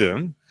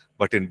wisdom,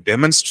 but in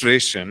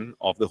demonstration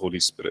of the Holy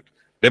Spirit.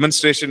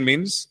 Demonstration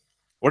means,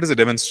 what is a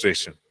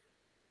demonstration?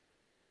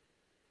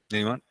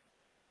 Anyone?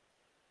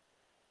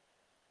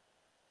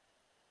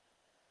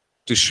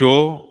 To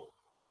show,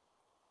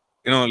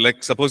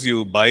 like suppose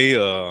you buy,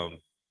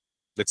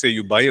 let's say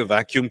you buy a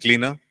vacuum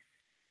cleaner,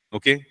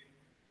 okay?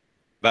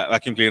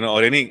 Vacuum cleaner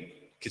or any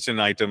kitchen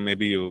item,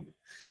 maybe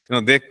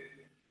they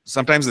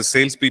sometimes the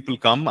salespeople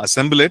come,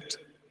 assemble it,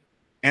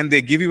 and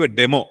they give you a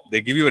demo. They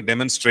give you a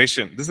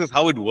demonstration. This is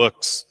how it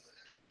works.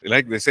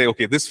 Like they say,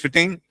 okay, this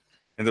fitting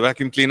in the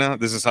vacuum cleaner,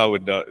 this is how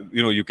it does.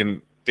 You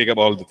can take up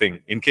all the thing.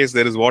 In case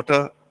there is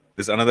water,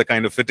 there's another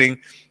kind of fitting,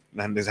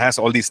 and it has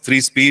all these 3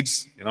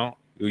 speeds.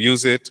 You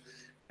use it,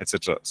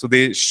 etc. So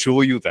they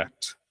show you that.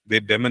 They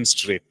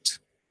demonstrate,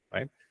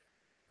 right?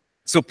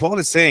 So Paul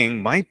is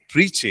saying, my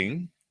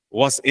preaching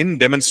was in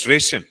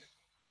demonstration.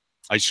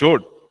 I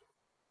showed,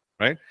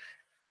 right?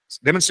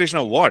 Demonstration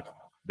of what?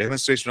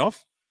 Demonstration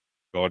of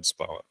God's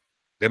power.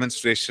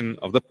 Demonstration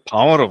of the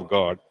power of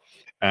God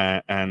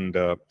and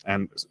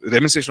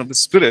demonstration of the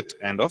Spirit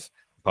and of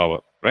power,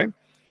 right?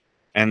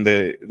 And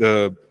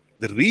the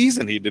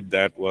reason he did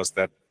that was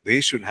that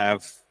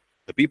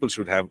the people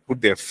should have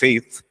put their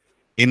faith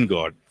in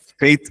God,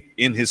 faith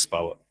in his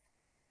power,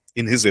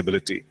 in his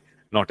ability,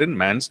 not in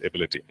man's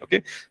ability.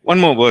 Okay, one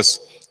more verse,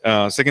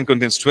 2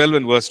 Corinthians 12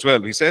 and verse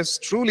 12. He says,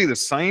 truly the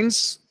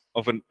signs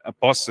of an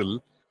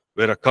apostle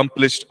were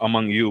accomplished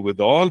among you with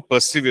all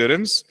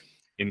perseverance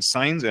in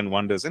signs and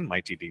wonders and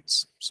mighty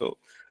deeds. So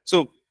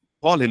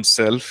Paul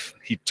himself,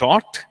 he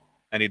taught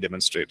and he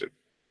demonstrated,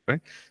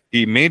 right?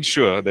 He made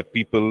sure that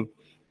people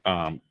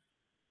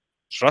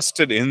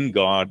trusted in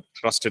God,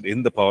 trusted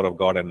in the power of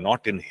God, and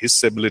not in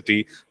his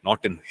ability,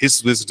 not in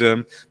his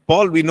wisdom.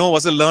 Paul, we know,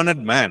 was a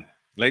learned man,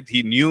 right?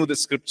 He knew the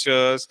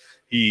scriptures.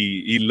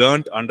 He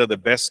learned under the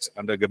best,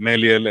 under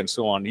Gamaliel and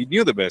so on. He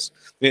knew the best.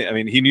 I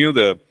mean, he knew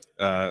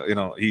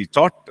he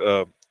taught,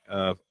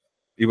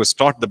 he was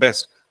taught the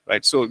best,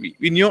 right? So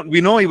we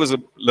know he was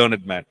a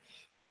learned man.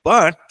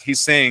 But he's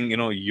saying,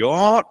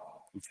 your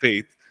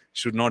faith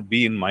should not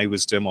be in my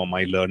wisdom or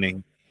my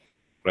learning,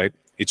 right?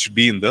 It should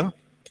be in the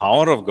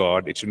power of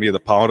God. It should be the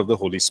power of the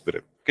Holy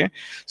Spirit. Okay,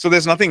 so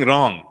there's nothing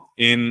wrong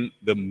in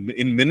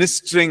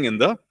ministering in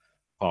the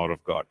power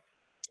of God.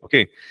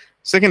 Okay.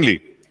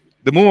 Secondly,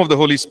 the move of the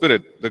Holy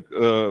Spirit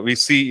we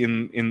see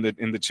in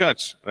the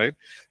church, right?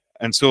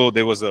 And so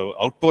there was an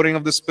outpouring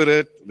of the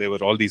Spirit. There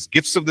were all these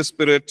gifts of the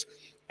Spirit,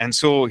 and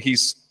so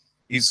he's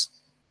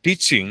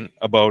teaching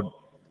about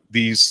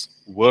these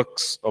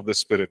works of the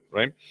Spirit,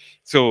 right?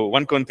 So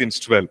 1 Corinthians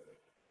 12.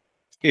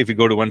 Okay, if you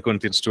go to 1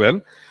 Corinthians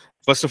 12,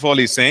 first of all,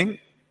 he's saying,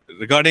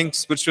 regarding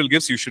spiritual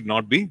gifts,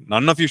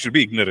 none of you should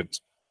be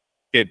ignorant.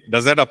 Okay,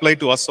 does that apply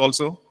to us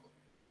also?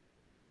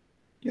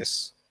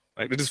 Yes,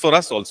 right? It is for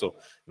us also.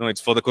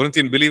 It's for the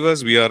Corinthian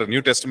believers. We are a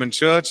New Testament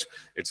church.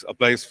 It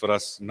applies for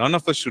us. None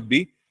of us should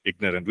be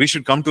ignorant. We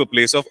should come to a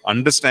place of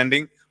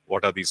understanding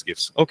what are these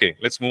gifts. Okay,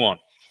 let's move on.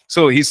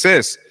 So he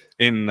says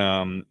in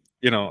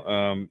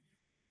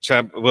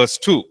verse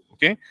 2,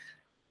 okay,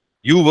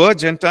 you were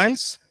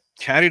Gentiles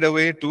carried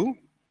away to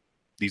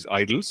these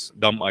idols,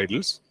 dumb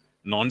idols,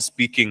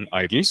 non-speaking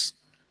idols,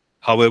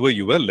 however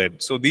you were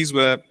led. So this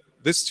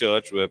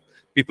church were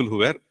people who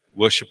were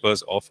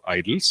worshippers of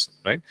idols,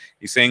 right?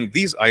 He's saying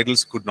these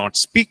idols could not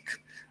speak,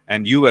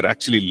 and you were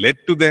actually led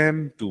to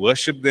them, to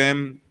worship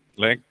them,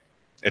 like,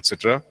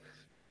 etc.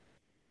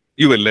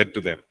 You were led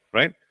to them,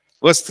 right?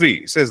 Verse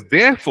 3 says,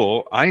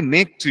 therefore, I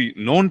make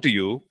known to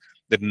you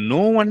that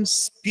no one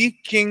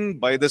speaking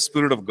by the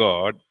Spirit of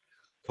God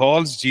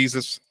calls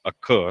Jesus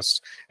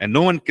accursed, and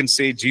no one can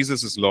say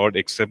Jesus is Lord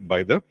except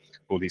by the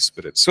Holy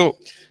Spirit. So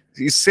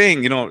he's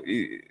saying,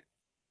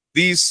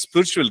 these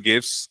spiritual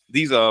gifts,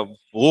 these are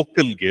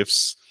vocal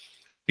gifts.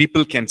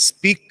 People can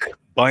speak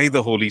by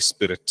the Holy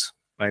Spirit,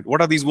 right?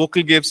 What are these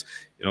vocal gifts?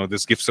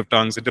 These gifts of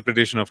tongues,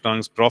 interpretation of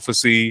tongues,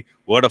 prophecy,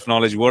 word of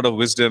knowledge, word of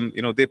wisdom.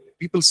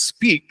 People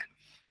speak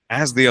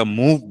as they are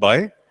moved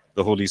by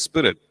the Holy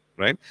Spirit,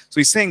 right? So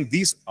he's saying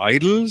these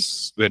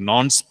idols were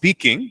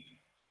non-speaking,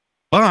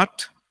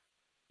 but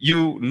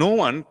no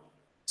one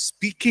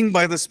speaking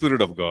by the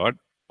Spirit of God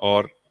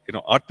or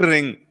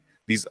uttering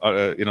these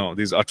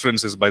these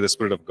utterances by the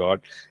Spirit of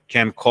God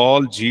can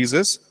call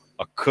Jesus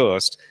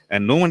accursed,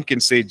 and no one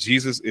can say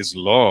Jesus is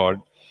Lord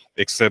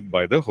except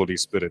by the Holy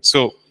Spirit.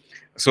 So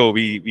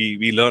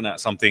we learn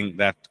something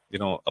that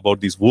about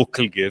these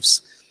vocal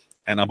gifts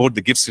and about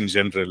the gifts in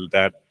general,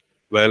 that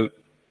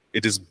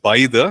it is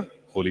by the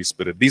Holy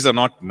Spirit. These are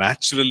not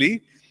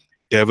naturally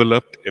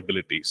developed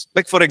abilities.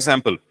 Like, for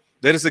example,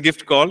 there is a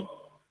gift called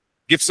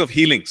gifts of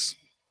healings,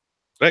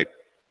 right?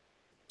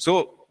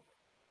 So,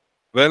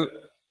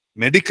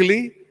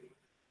 medically,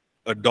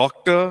 a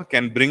doctor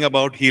can bring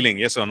about healing,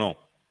 yes or no?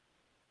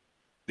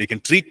 They can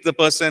treat the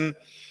person,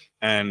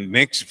 and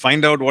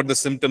find out what the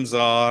symptoms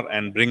are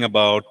and bring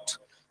about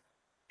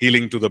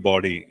healing to the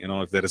body.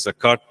 If there is a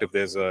cut, if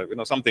there's a,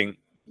 something,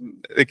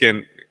 they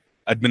can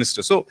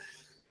administer. So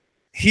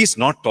he's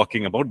not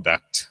talking about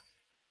that.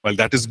 Well,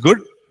 that is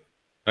good,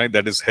 right?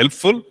 That is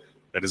helpful.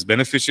 That is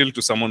beneficial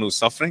to someone who's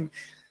suffering.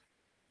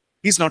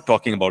 He's not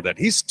talking about that.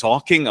 He's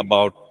talking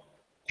about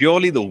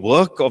purely the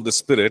work of the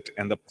Spirit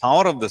and the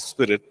power of the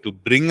Spirit to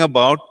bring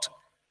about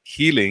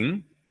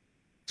healing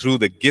through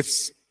the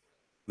gifts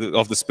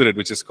of the Spirit,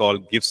 which is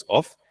called gifts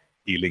of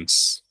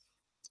healings.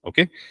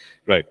 Okay,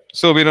 right.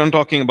 So we're not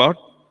talking about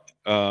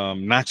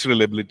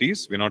natural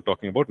abilities. We're not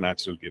talking about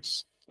natural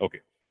gifts. Okay.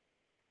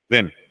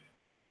 Then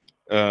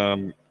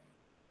the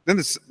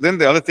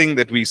other thing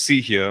that we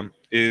see here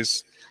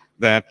is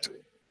that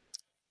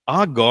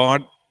our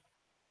God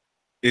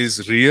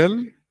is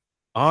real.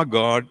 Our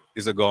God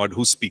is a God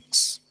who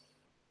speaks.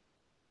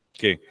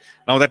 Okay.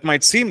 Now that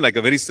might seem like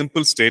a very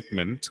simple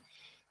statement,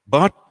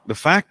 but the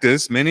fact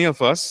is many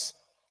of us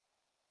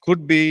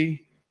could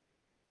be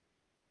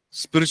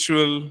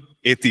spiritual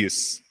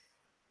atheists.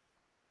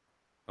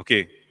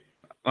 Okay.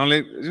 Now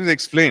let's just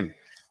explain.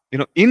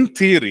 In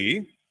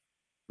theory,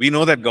 we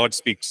know that God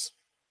speaks.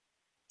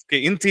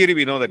 Okay. In theory,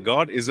 we know that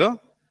God is a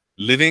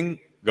living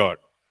God.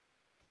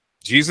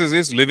 Jesus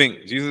is living.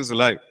 Jesus is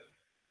alive.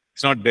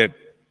 He's not dead.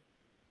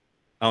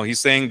 Now he's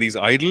saying these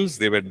idols,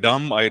 they were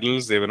dumb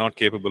idols. They were not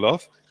capable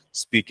of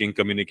speaking,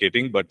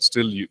 communicating, but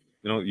still,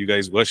 you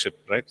guys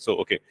worship, right? So,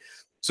 okay.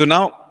 So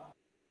now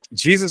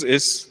Jesus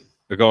is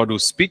the God who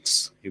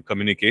speaks, he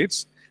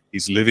communicates,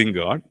 he's living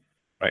God,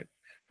 right?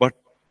 But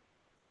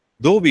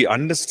though we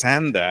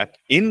understand that,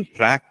 in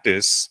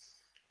practice,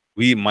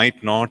 we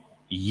might not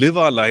live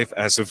our life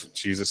as if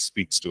Jesus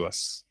speaks to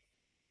us,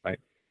 right?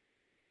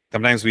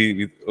 Sometimes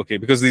okay,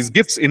 because these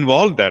gifts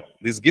involve that.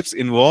 These gifts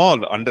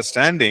involve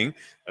understanding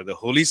that the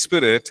Holy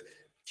Spirit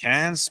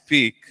can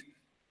speak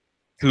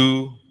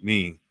to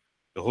me.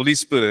 The Holy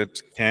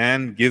Spirit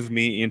can give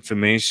me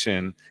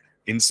information,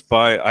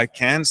 I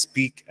can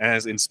speak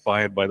as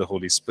inspired by the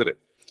Holy Spirit.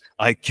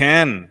 I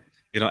can,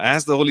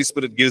 as the Holy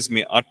Spirit gives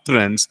me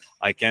utterance,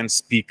 I can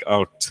speak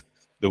out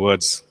the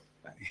words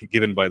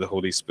given by the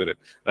Holy Spirit,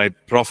 right?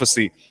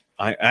 Prophecy,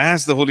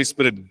 as the Holy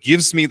Spirit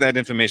gives me that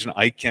information,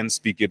 I can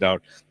speak it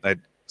out, right?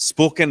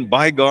 Spoken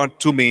by God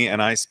to me,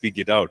 and I speak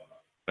it out,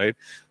 right?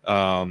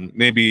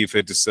 Maybe if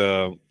it is,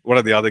 what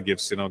are the other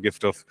gifts?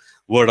 Gift of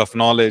word of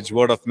knowledge,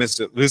 word of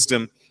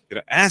wisdom.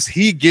 As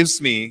He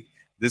gives me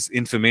this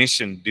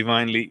information,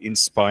 divinely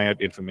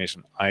inspired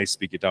information, I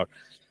speak it out.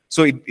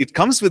 So it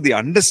comes with the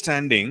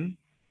understanding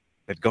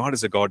that God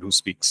is a God who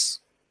speaks,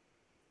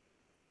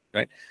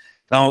 right?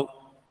 Now,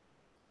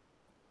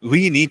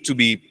 we need to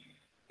be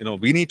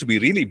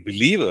really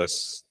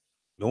believers,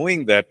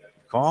 knowing that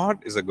God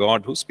is a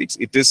God who speaks.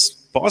 It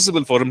is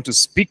possible for Him to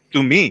speak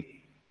to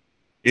me.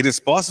 It is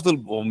possible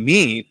for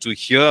me to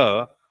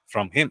hear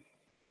from Him,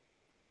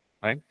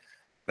 right?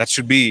 That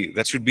should be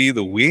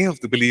the way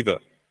of the believer,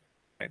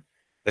 right?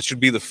 That should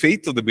be the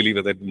faith of the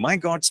believer, that my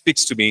God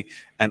speaks to me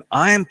and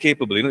I am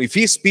capable. If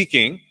He's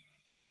speaking,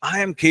 I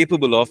am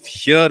capable of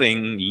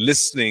hearing,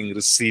 listening,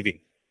 receiving.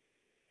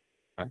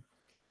 Right?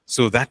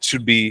 So that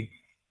should be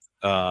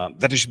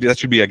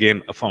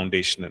again a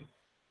foundational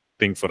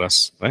thing for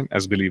us, right,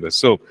 as believers.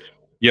 So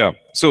yeah,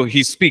 so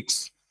He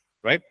speaks,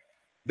 right?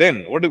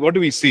 Then what do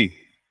we see?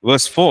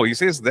 Verse 4, he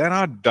says, there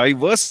are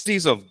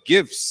diversities of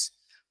gifts,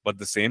 but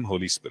the same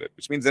Holy Spirit,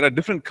 which means there are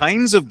different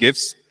kinds of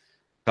gifts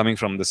coming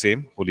from the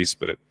same Holy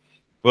Spirit.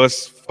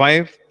 Verse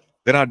 5,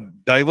 there are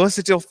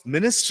diversity of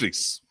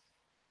ministries.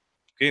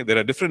 Okay, there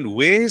are different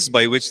ways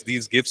by which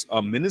these gifts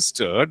are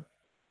ministered,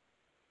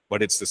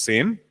 but it's the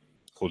same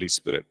Holy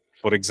Spirit.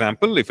 For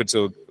example, if it's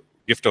a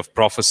gift of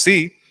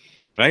prophecy,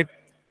 right,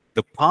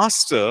 the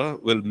pastor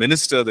will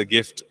minister the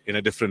gift in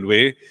a different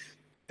way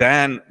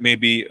than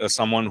maybe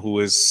someone who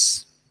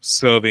is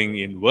serving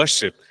in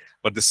worship.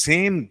 But the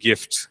same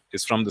gift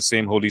is from the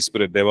same Holy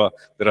Spirit. There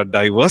are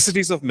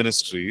diversities of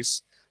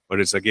ministries, but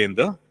it's again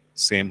the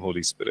same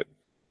Holy Spirit,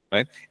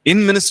 right?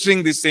 In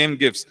ministering these same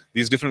gifts,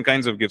 these different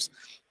kinds of gifts,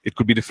 it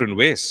could be different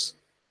ways,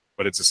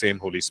 but it's the same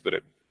Holy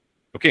Spirit.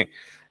 Okay.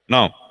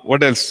 Now,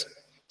 what else? It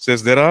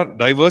says there are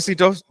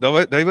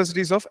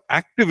diversities of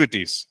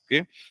activities.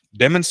 Okay,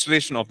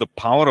 demonstration of the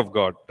power of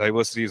God,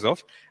 diversities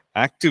of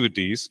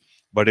activities,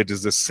 but it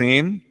is the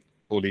same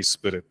Holy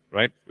Spirit,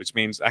 right? Which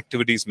means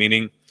activities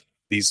meaning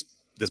this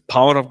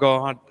power of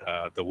God,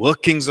 the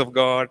workings of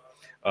God,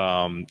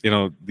 and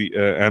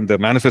the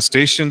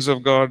manifestations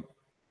of God,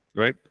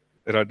 right?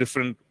 There are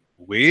different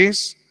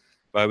ways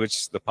by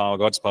which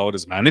God's power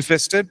is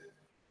manifested,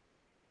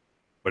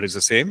 but it's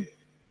the same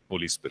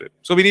Holy Spirit.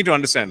 So we need to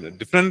understand that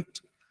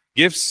different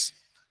gifts,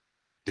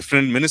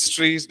 different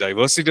ministries,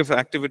 diversity of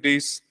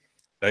activities,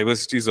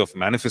 diversities of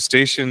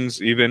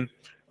manifestations even,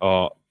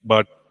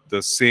 but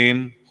the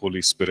same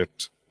Holy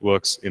Spirit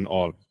works in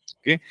all.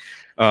 Okay,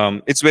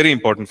 it's very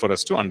important for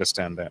us to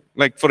understand that.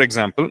 Like, for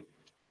example,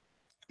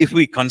 if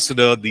we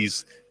consider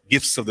these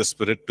gifts of the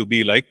Spirit to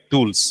be like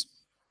tools,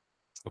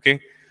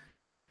 okay?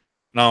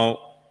 Now,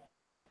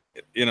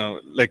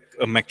 like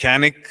a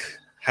mechanic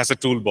has a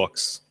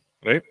toolbox,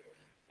 right?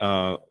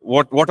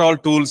 What all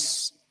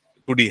tools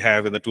could he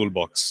have in the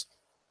toolbox?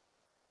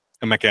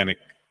 A mechanic.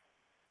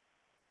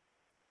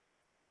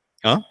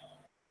 Huh?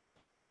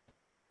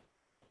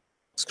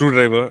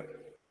 Screwdriver.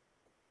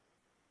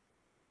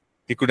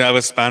 He could have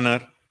a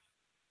spanner,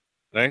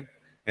 right?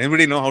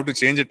 Anybody know how to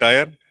change a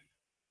tire?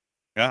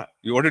 Yeah.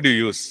 What did you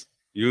use?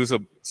 You use a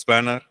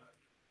spanner,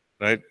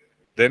 right?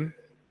 Then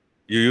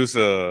you use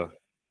a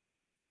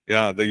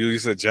you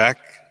use a jack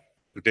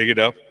to take it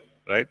up,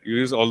 right? You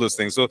use all those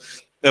things. So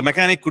the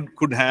mechanic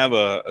could have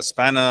a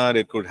spanner,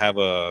 it could have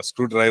a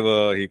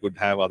screwdriver, he could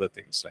have other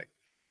things, right?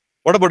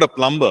 What about a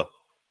plumber?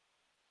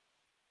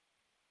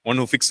 One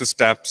who fixes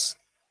taps.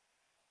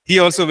 He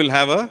also will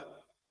have a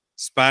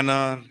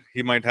spanner.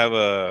 He might have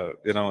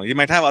he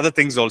might have other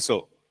things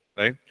also,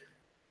 right?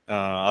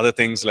 Other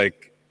things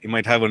like he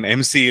might have an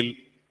M seal,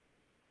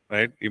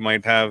 right? He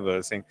might have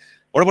a thing.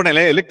 What about an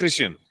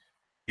electrician?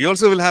 He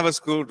also will have a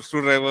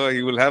screwdriver.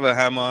 He will have a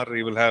hammer.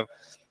 He will have,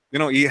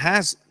 he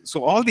has.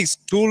 So all these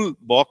tool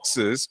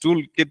boxes,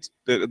 tool kit.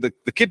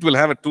 The kit will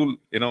have a tool.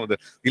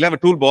 He'll have a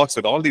toolbox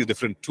with all these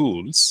different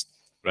tools,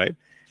 right?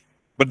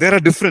 But there are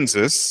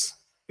differences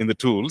in the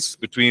tools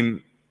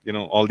between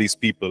all these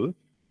people.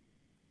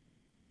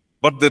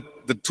 But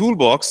the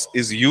toolbox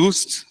is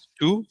used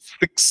to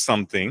fix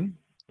something,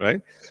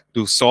 right?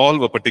 To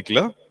solve a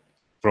particular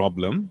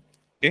problem,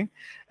 okay?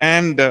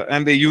 And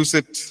they use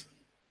it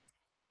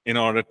in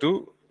order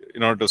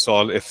to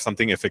solve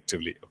something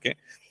effectively, okay?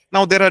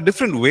 Now there are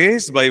different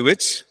ways by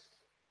which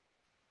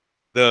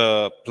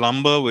the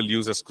plumber will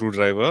use a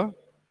screwdriver,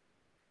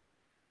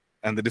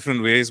 and the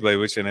different ways by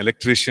which an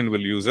electrician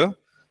will use a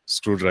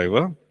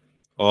screwdriver,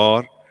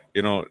 or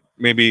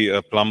maybe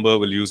a plumber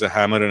will use a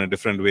hammer in a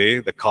different way.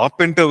 The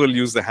carpenter will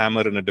use the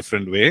hammer in a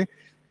different way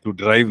to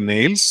drive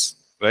nails,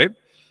 right?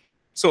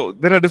 So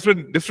there are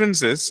different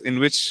differences in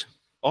which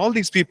all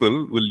these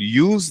people will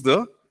use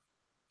the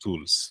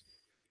tools.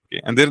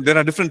 Okay? And there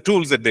are different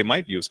tools that they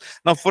might use.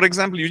 Now, for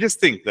example, you just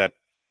think that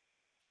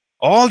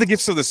all the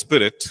gifts of the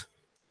Spirit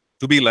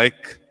to be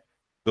like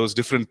those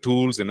different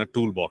tools in a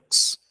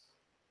toolbox,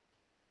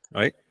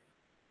 right?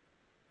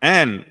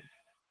 And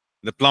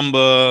the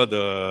plumber,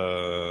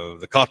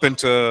 the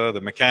carpenter,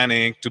 the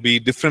mechanic, to be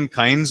different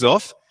kinds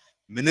of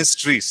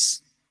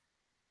ministries,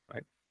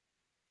 right?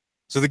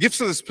 So the gifts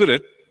of the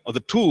Spirit or the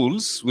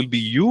tools will be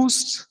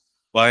used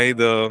by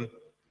the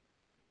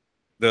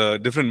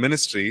different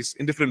ministries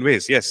in different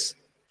ways. Yes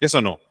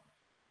or no?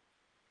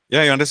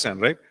 Yeah, you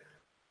understand, right?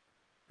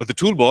 But the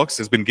toolbox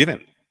has been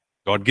given.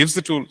 God gives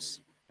the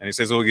tools and he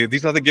says, okay,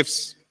 these are the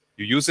gifts,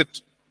 you use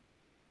it,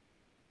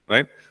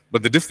 right?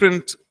 But the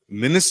different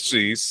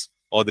ministries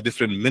or the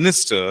different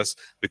ministers,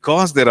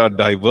 because there are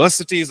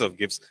diversities of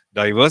gifts,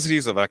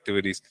 diversities of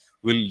activities,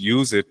 will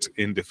use it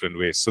in different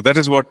ways. So that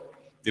is what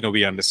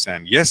we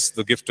understand. Yes,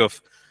 the gift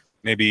of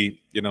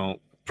maybe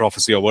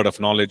prophecy or word of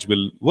knowledge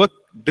will work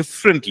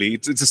differently.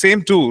 It's the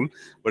same tool,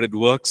 but it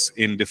works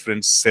in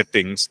different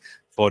settings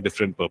for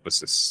different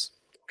purposes.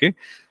 Okay.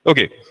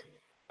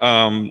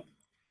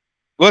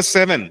 Verse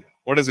 7,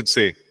 what does it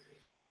say?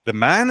 The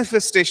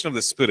manifestation of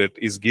the Spirit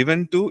is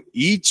given to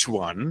each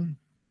one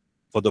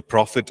for the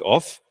profit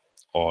of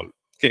all.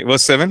 Okay,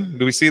 verse 7,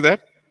 do we see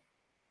that?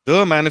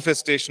 The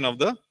manifestation of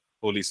the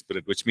Holy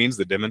Spirit, which means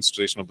the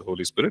demonstration of the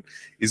Holy Spirit,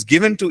 is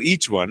given to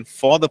each one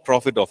for the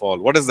profit of all.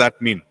 What does that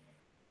mean?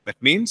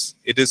 That means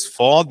it is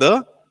for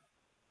the,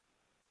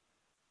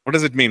 what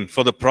does it mean?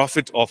 For the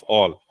profit of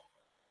all.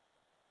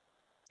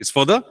 It's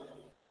for the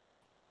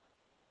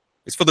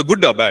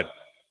good or bad?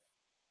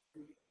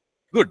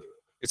 Good.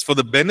 It's for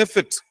the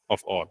benefit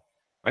of all,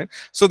 right?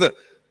 So the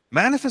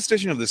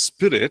manifestation of the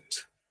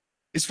Spirit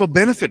is for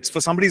benefits, for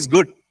somebody's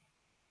good.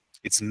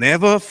 It's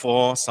never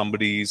for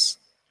somebody's,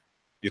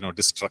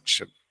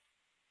 destruction.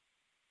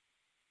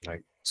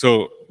 Right?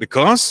 So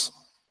because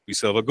we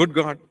serve a good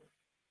God,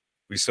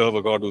 we serve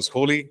a God who's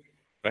holy,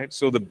 right?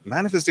 So the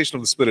manifestation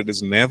of the Spirit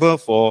is never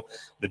for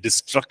the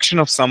destruction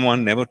of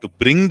someone, never to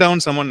bring down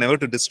someone, never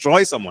to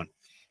destroy someone.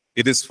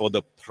 It is for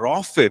the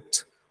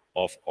profit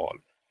of all.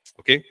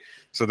 Okay?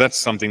 So that's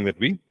something that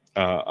we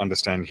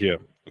understand here.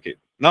 Okay.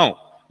 Now,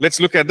 let's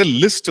look at the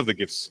list of the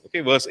gifts.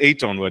 Okay, verse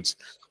 8 onwards.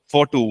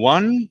 For to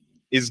one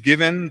is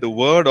given the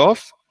word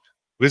of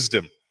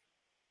wisdom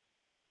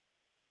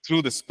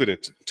through the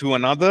Spirit. To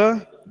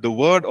another, the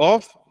word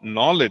of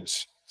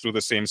knowledge through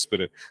the same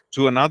Spirit.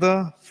 To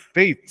another,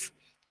 faith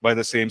by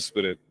the same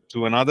Spirit.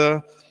 To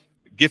another,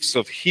 gifts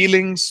of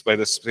healings by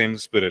the same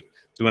Spirit.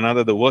 To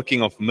another, the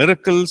working of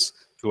miracles.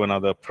 To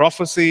another,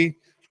 prophecy.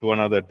 To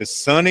another,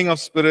 discerning of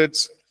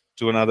spirits.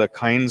 To another,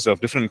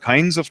 different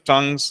kinds of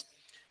tongues.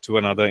 To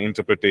another,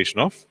 interpretation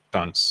of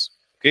tongues.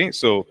 Okay,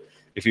 so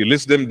if you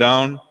list them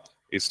down,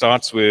 it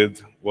starts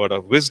with word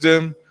of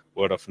wisdom,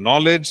 word of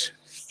knowledge,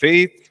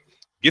 faith,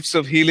 gifts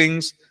of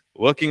healings,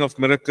 working of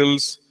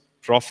miracles,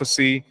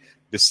 prophecy,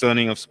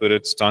 discerning of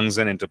spirits, tongues,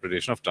 and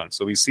interpretation of tongues.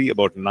 So we see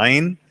about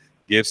 9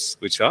 gifts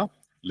which are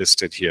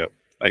listed here.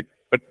 Right?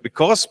 But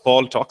because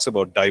Paul talks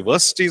about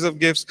diversities of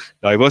gifts,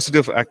 diversity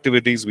of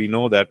activities, we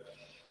know that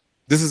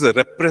this is a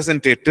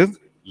representative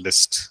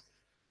list,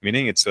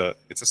 meaning it's a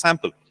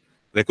sample.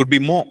 There could be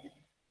more,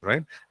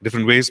 right?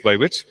 Different ways by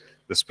which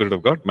the Spirit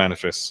of God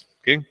manifests.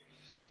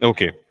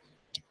 Okay.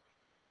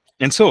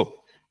 And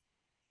so,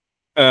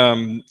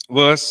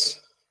 verse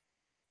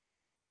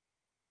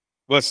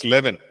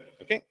 11.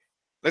 Okay,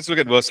 let's look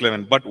at verse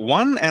 11. But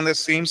one and the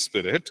same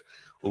Spirit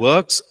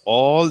works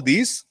all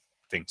these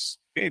things.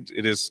 Okay,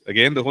 it is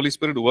again the Holy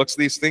Spirit who works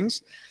these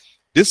things,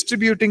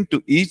 distributing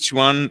to each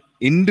one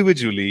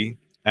individually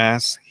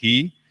as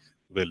He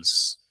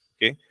wills.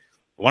 Okay,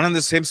 one and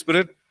the same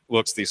Spirit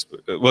works these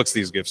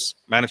gifts,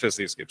 manifests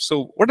these gifts.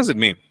 So, what does it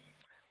mean?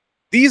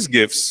 These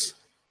gifts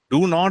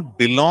do not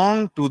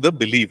belong to the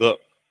believer.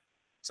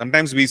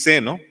 Sometimes we say,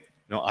 no,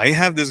 I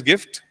have this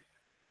gift.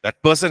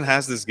 That person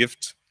has this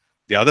gift.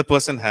 The other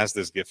person has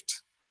this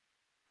gift.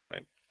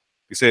 Right?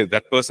 We say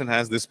that person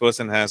has, this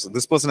person has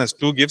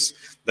 2 gifts.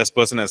 This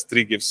person has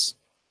 3 gifts.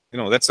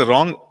 That's a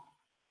wrong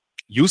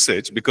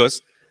usage,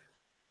 because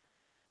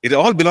it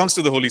all belongs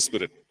to the Holy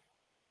Spirit.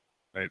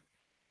 Right?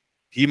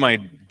 He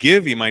might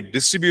give, he might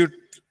distribute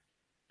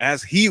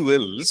as He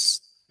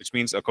wills, which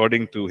means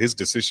according to His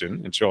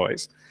decision and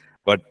choice.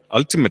 But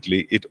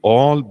ultimately, it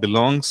all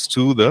belongs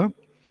to the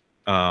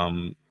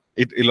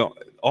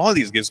all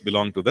these gifts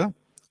belong to the,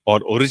 or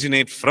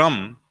originate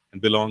from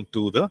and belong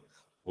to the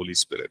Holy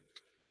Spirit.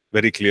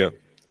 Very clear.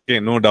 Okay,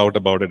 no doubt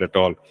about it at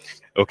all.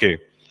 Okay,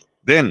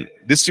 then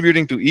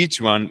distributing to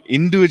each one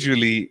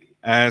individually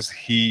as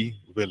He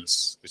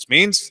wills, which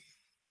means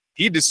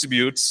He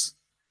distributes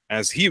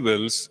as He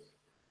wills,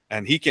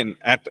 and He can,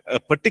 at a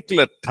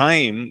particular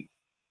time,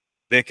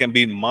 there can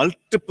be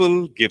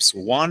multiple gifts,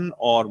 one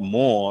or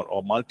more,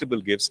 or multiple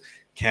gifts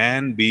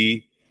can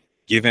be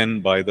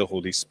given by the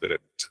Holy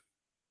Spirit.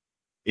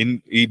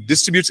 He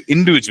distributes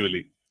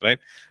individually, right?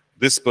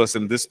 This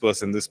person, this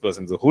person, this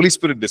person. The Holy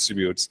Spirit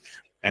distributes,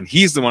 and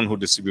He's the one who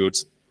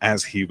distributes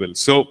as He will.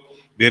 So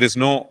there is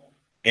no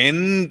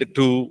end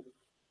to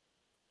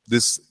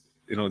this.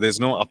 There's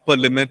no upper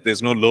limit,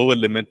 there's no lower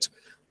limit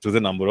to the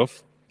number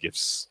of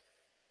gifts.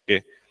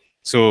 Okay,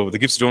 so the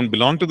gifts don't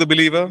belong to the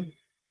believer;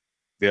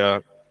 they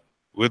are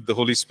with the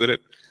Holy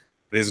Spirit.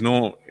 There's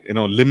no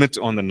limit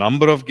on the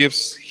number of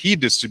gifts. He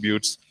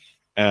distributes,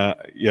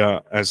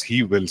 as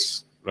He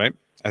wills, right?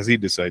 As He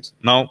decides.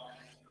 Now,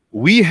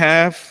 we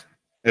have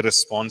a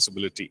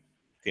responsibility.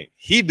 Okay,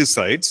 He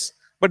decides,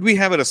 but we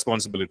have a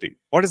responsibility.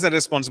 What is that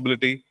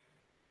responsibility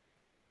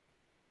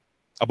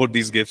about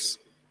these gifts?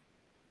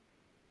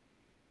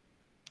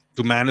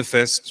 To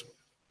manifest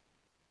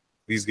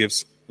these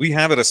gifts, we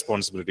have a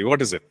responsibility.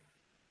 What is it?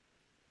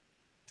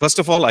 First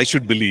of all, I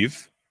should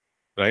believe,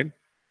 right?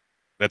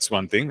 That's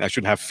one thing. I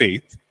should have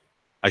faith.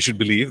 I should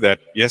believe that,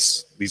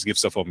 yes, these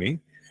gifts are for me.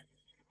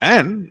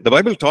 And the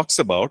Bible talks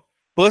about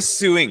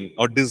pursuing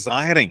or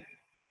desiring,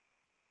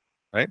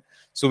 right?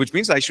 So which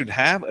means I should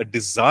have a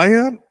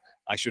desire,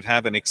 I should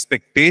have an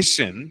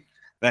expectation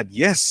that,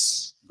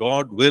 yes,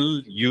 God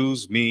will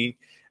use me,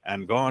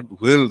 and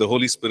the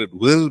Holy Spirit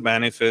will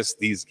manifest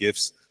these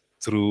gifts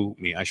through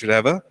me. I should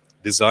have a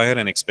desire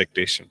and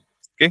expectation.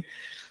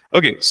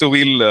 Okay, so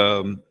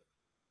we'll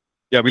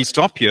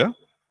stop here,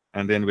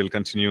 and then we'll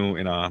continue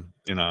in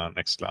our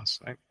next class,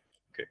 right?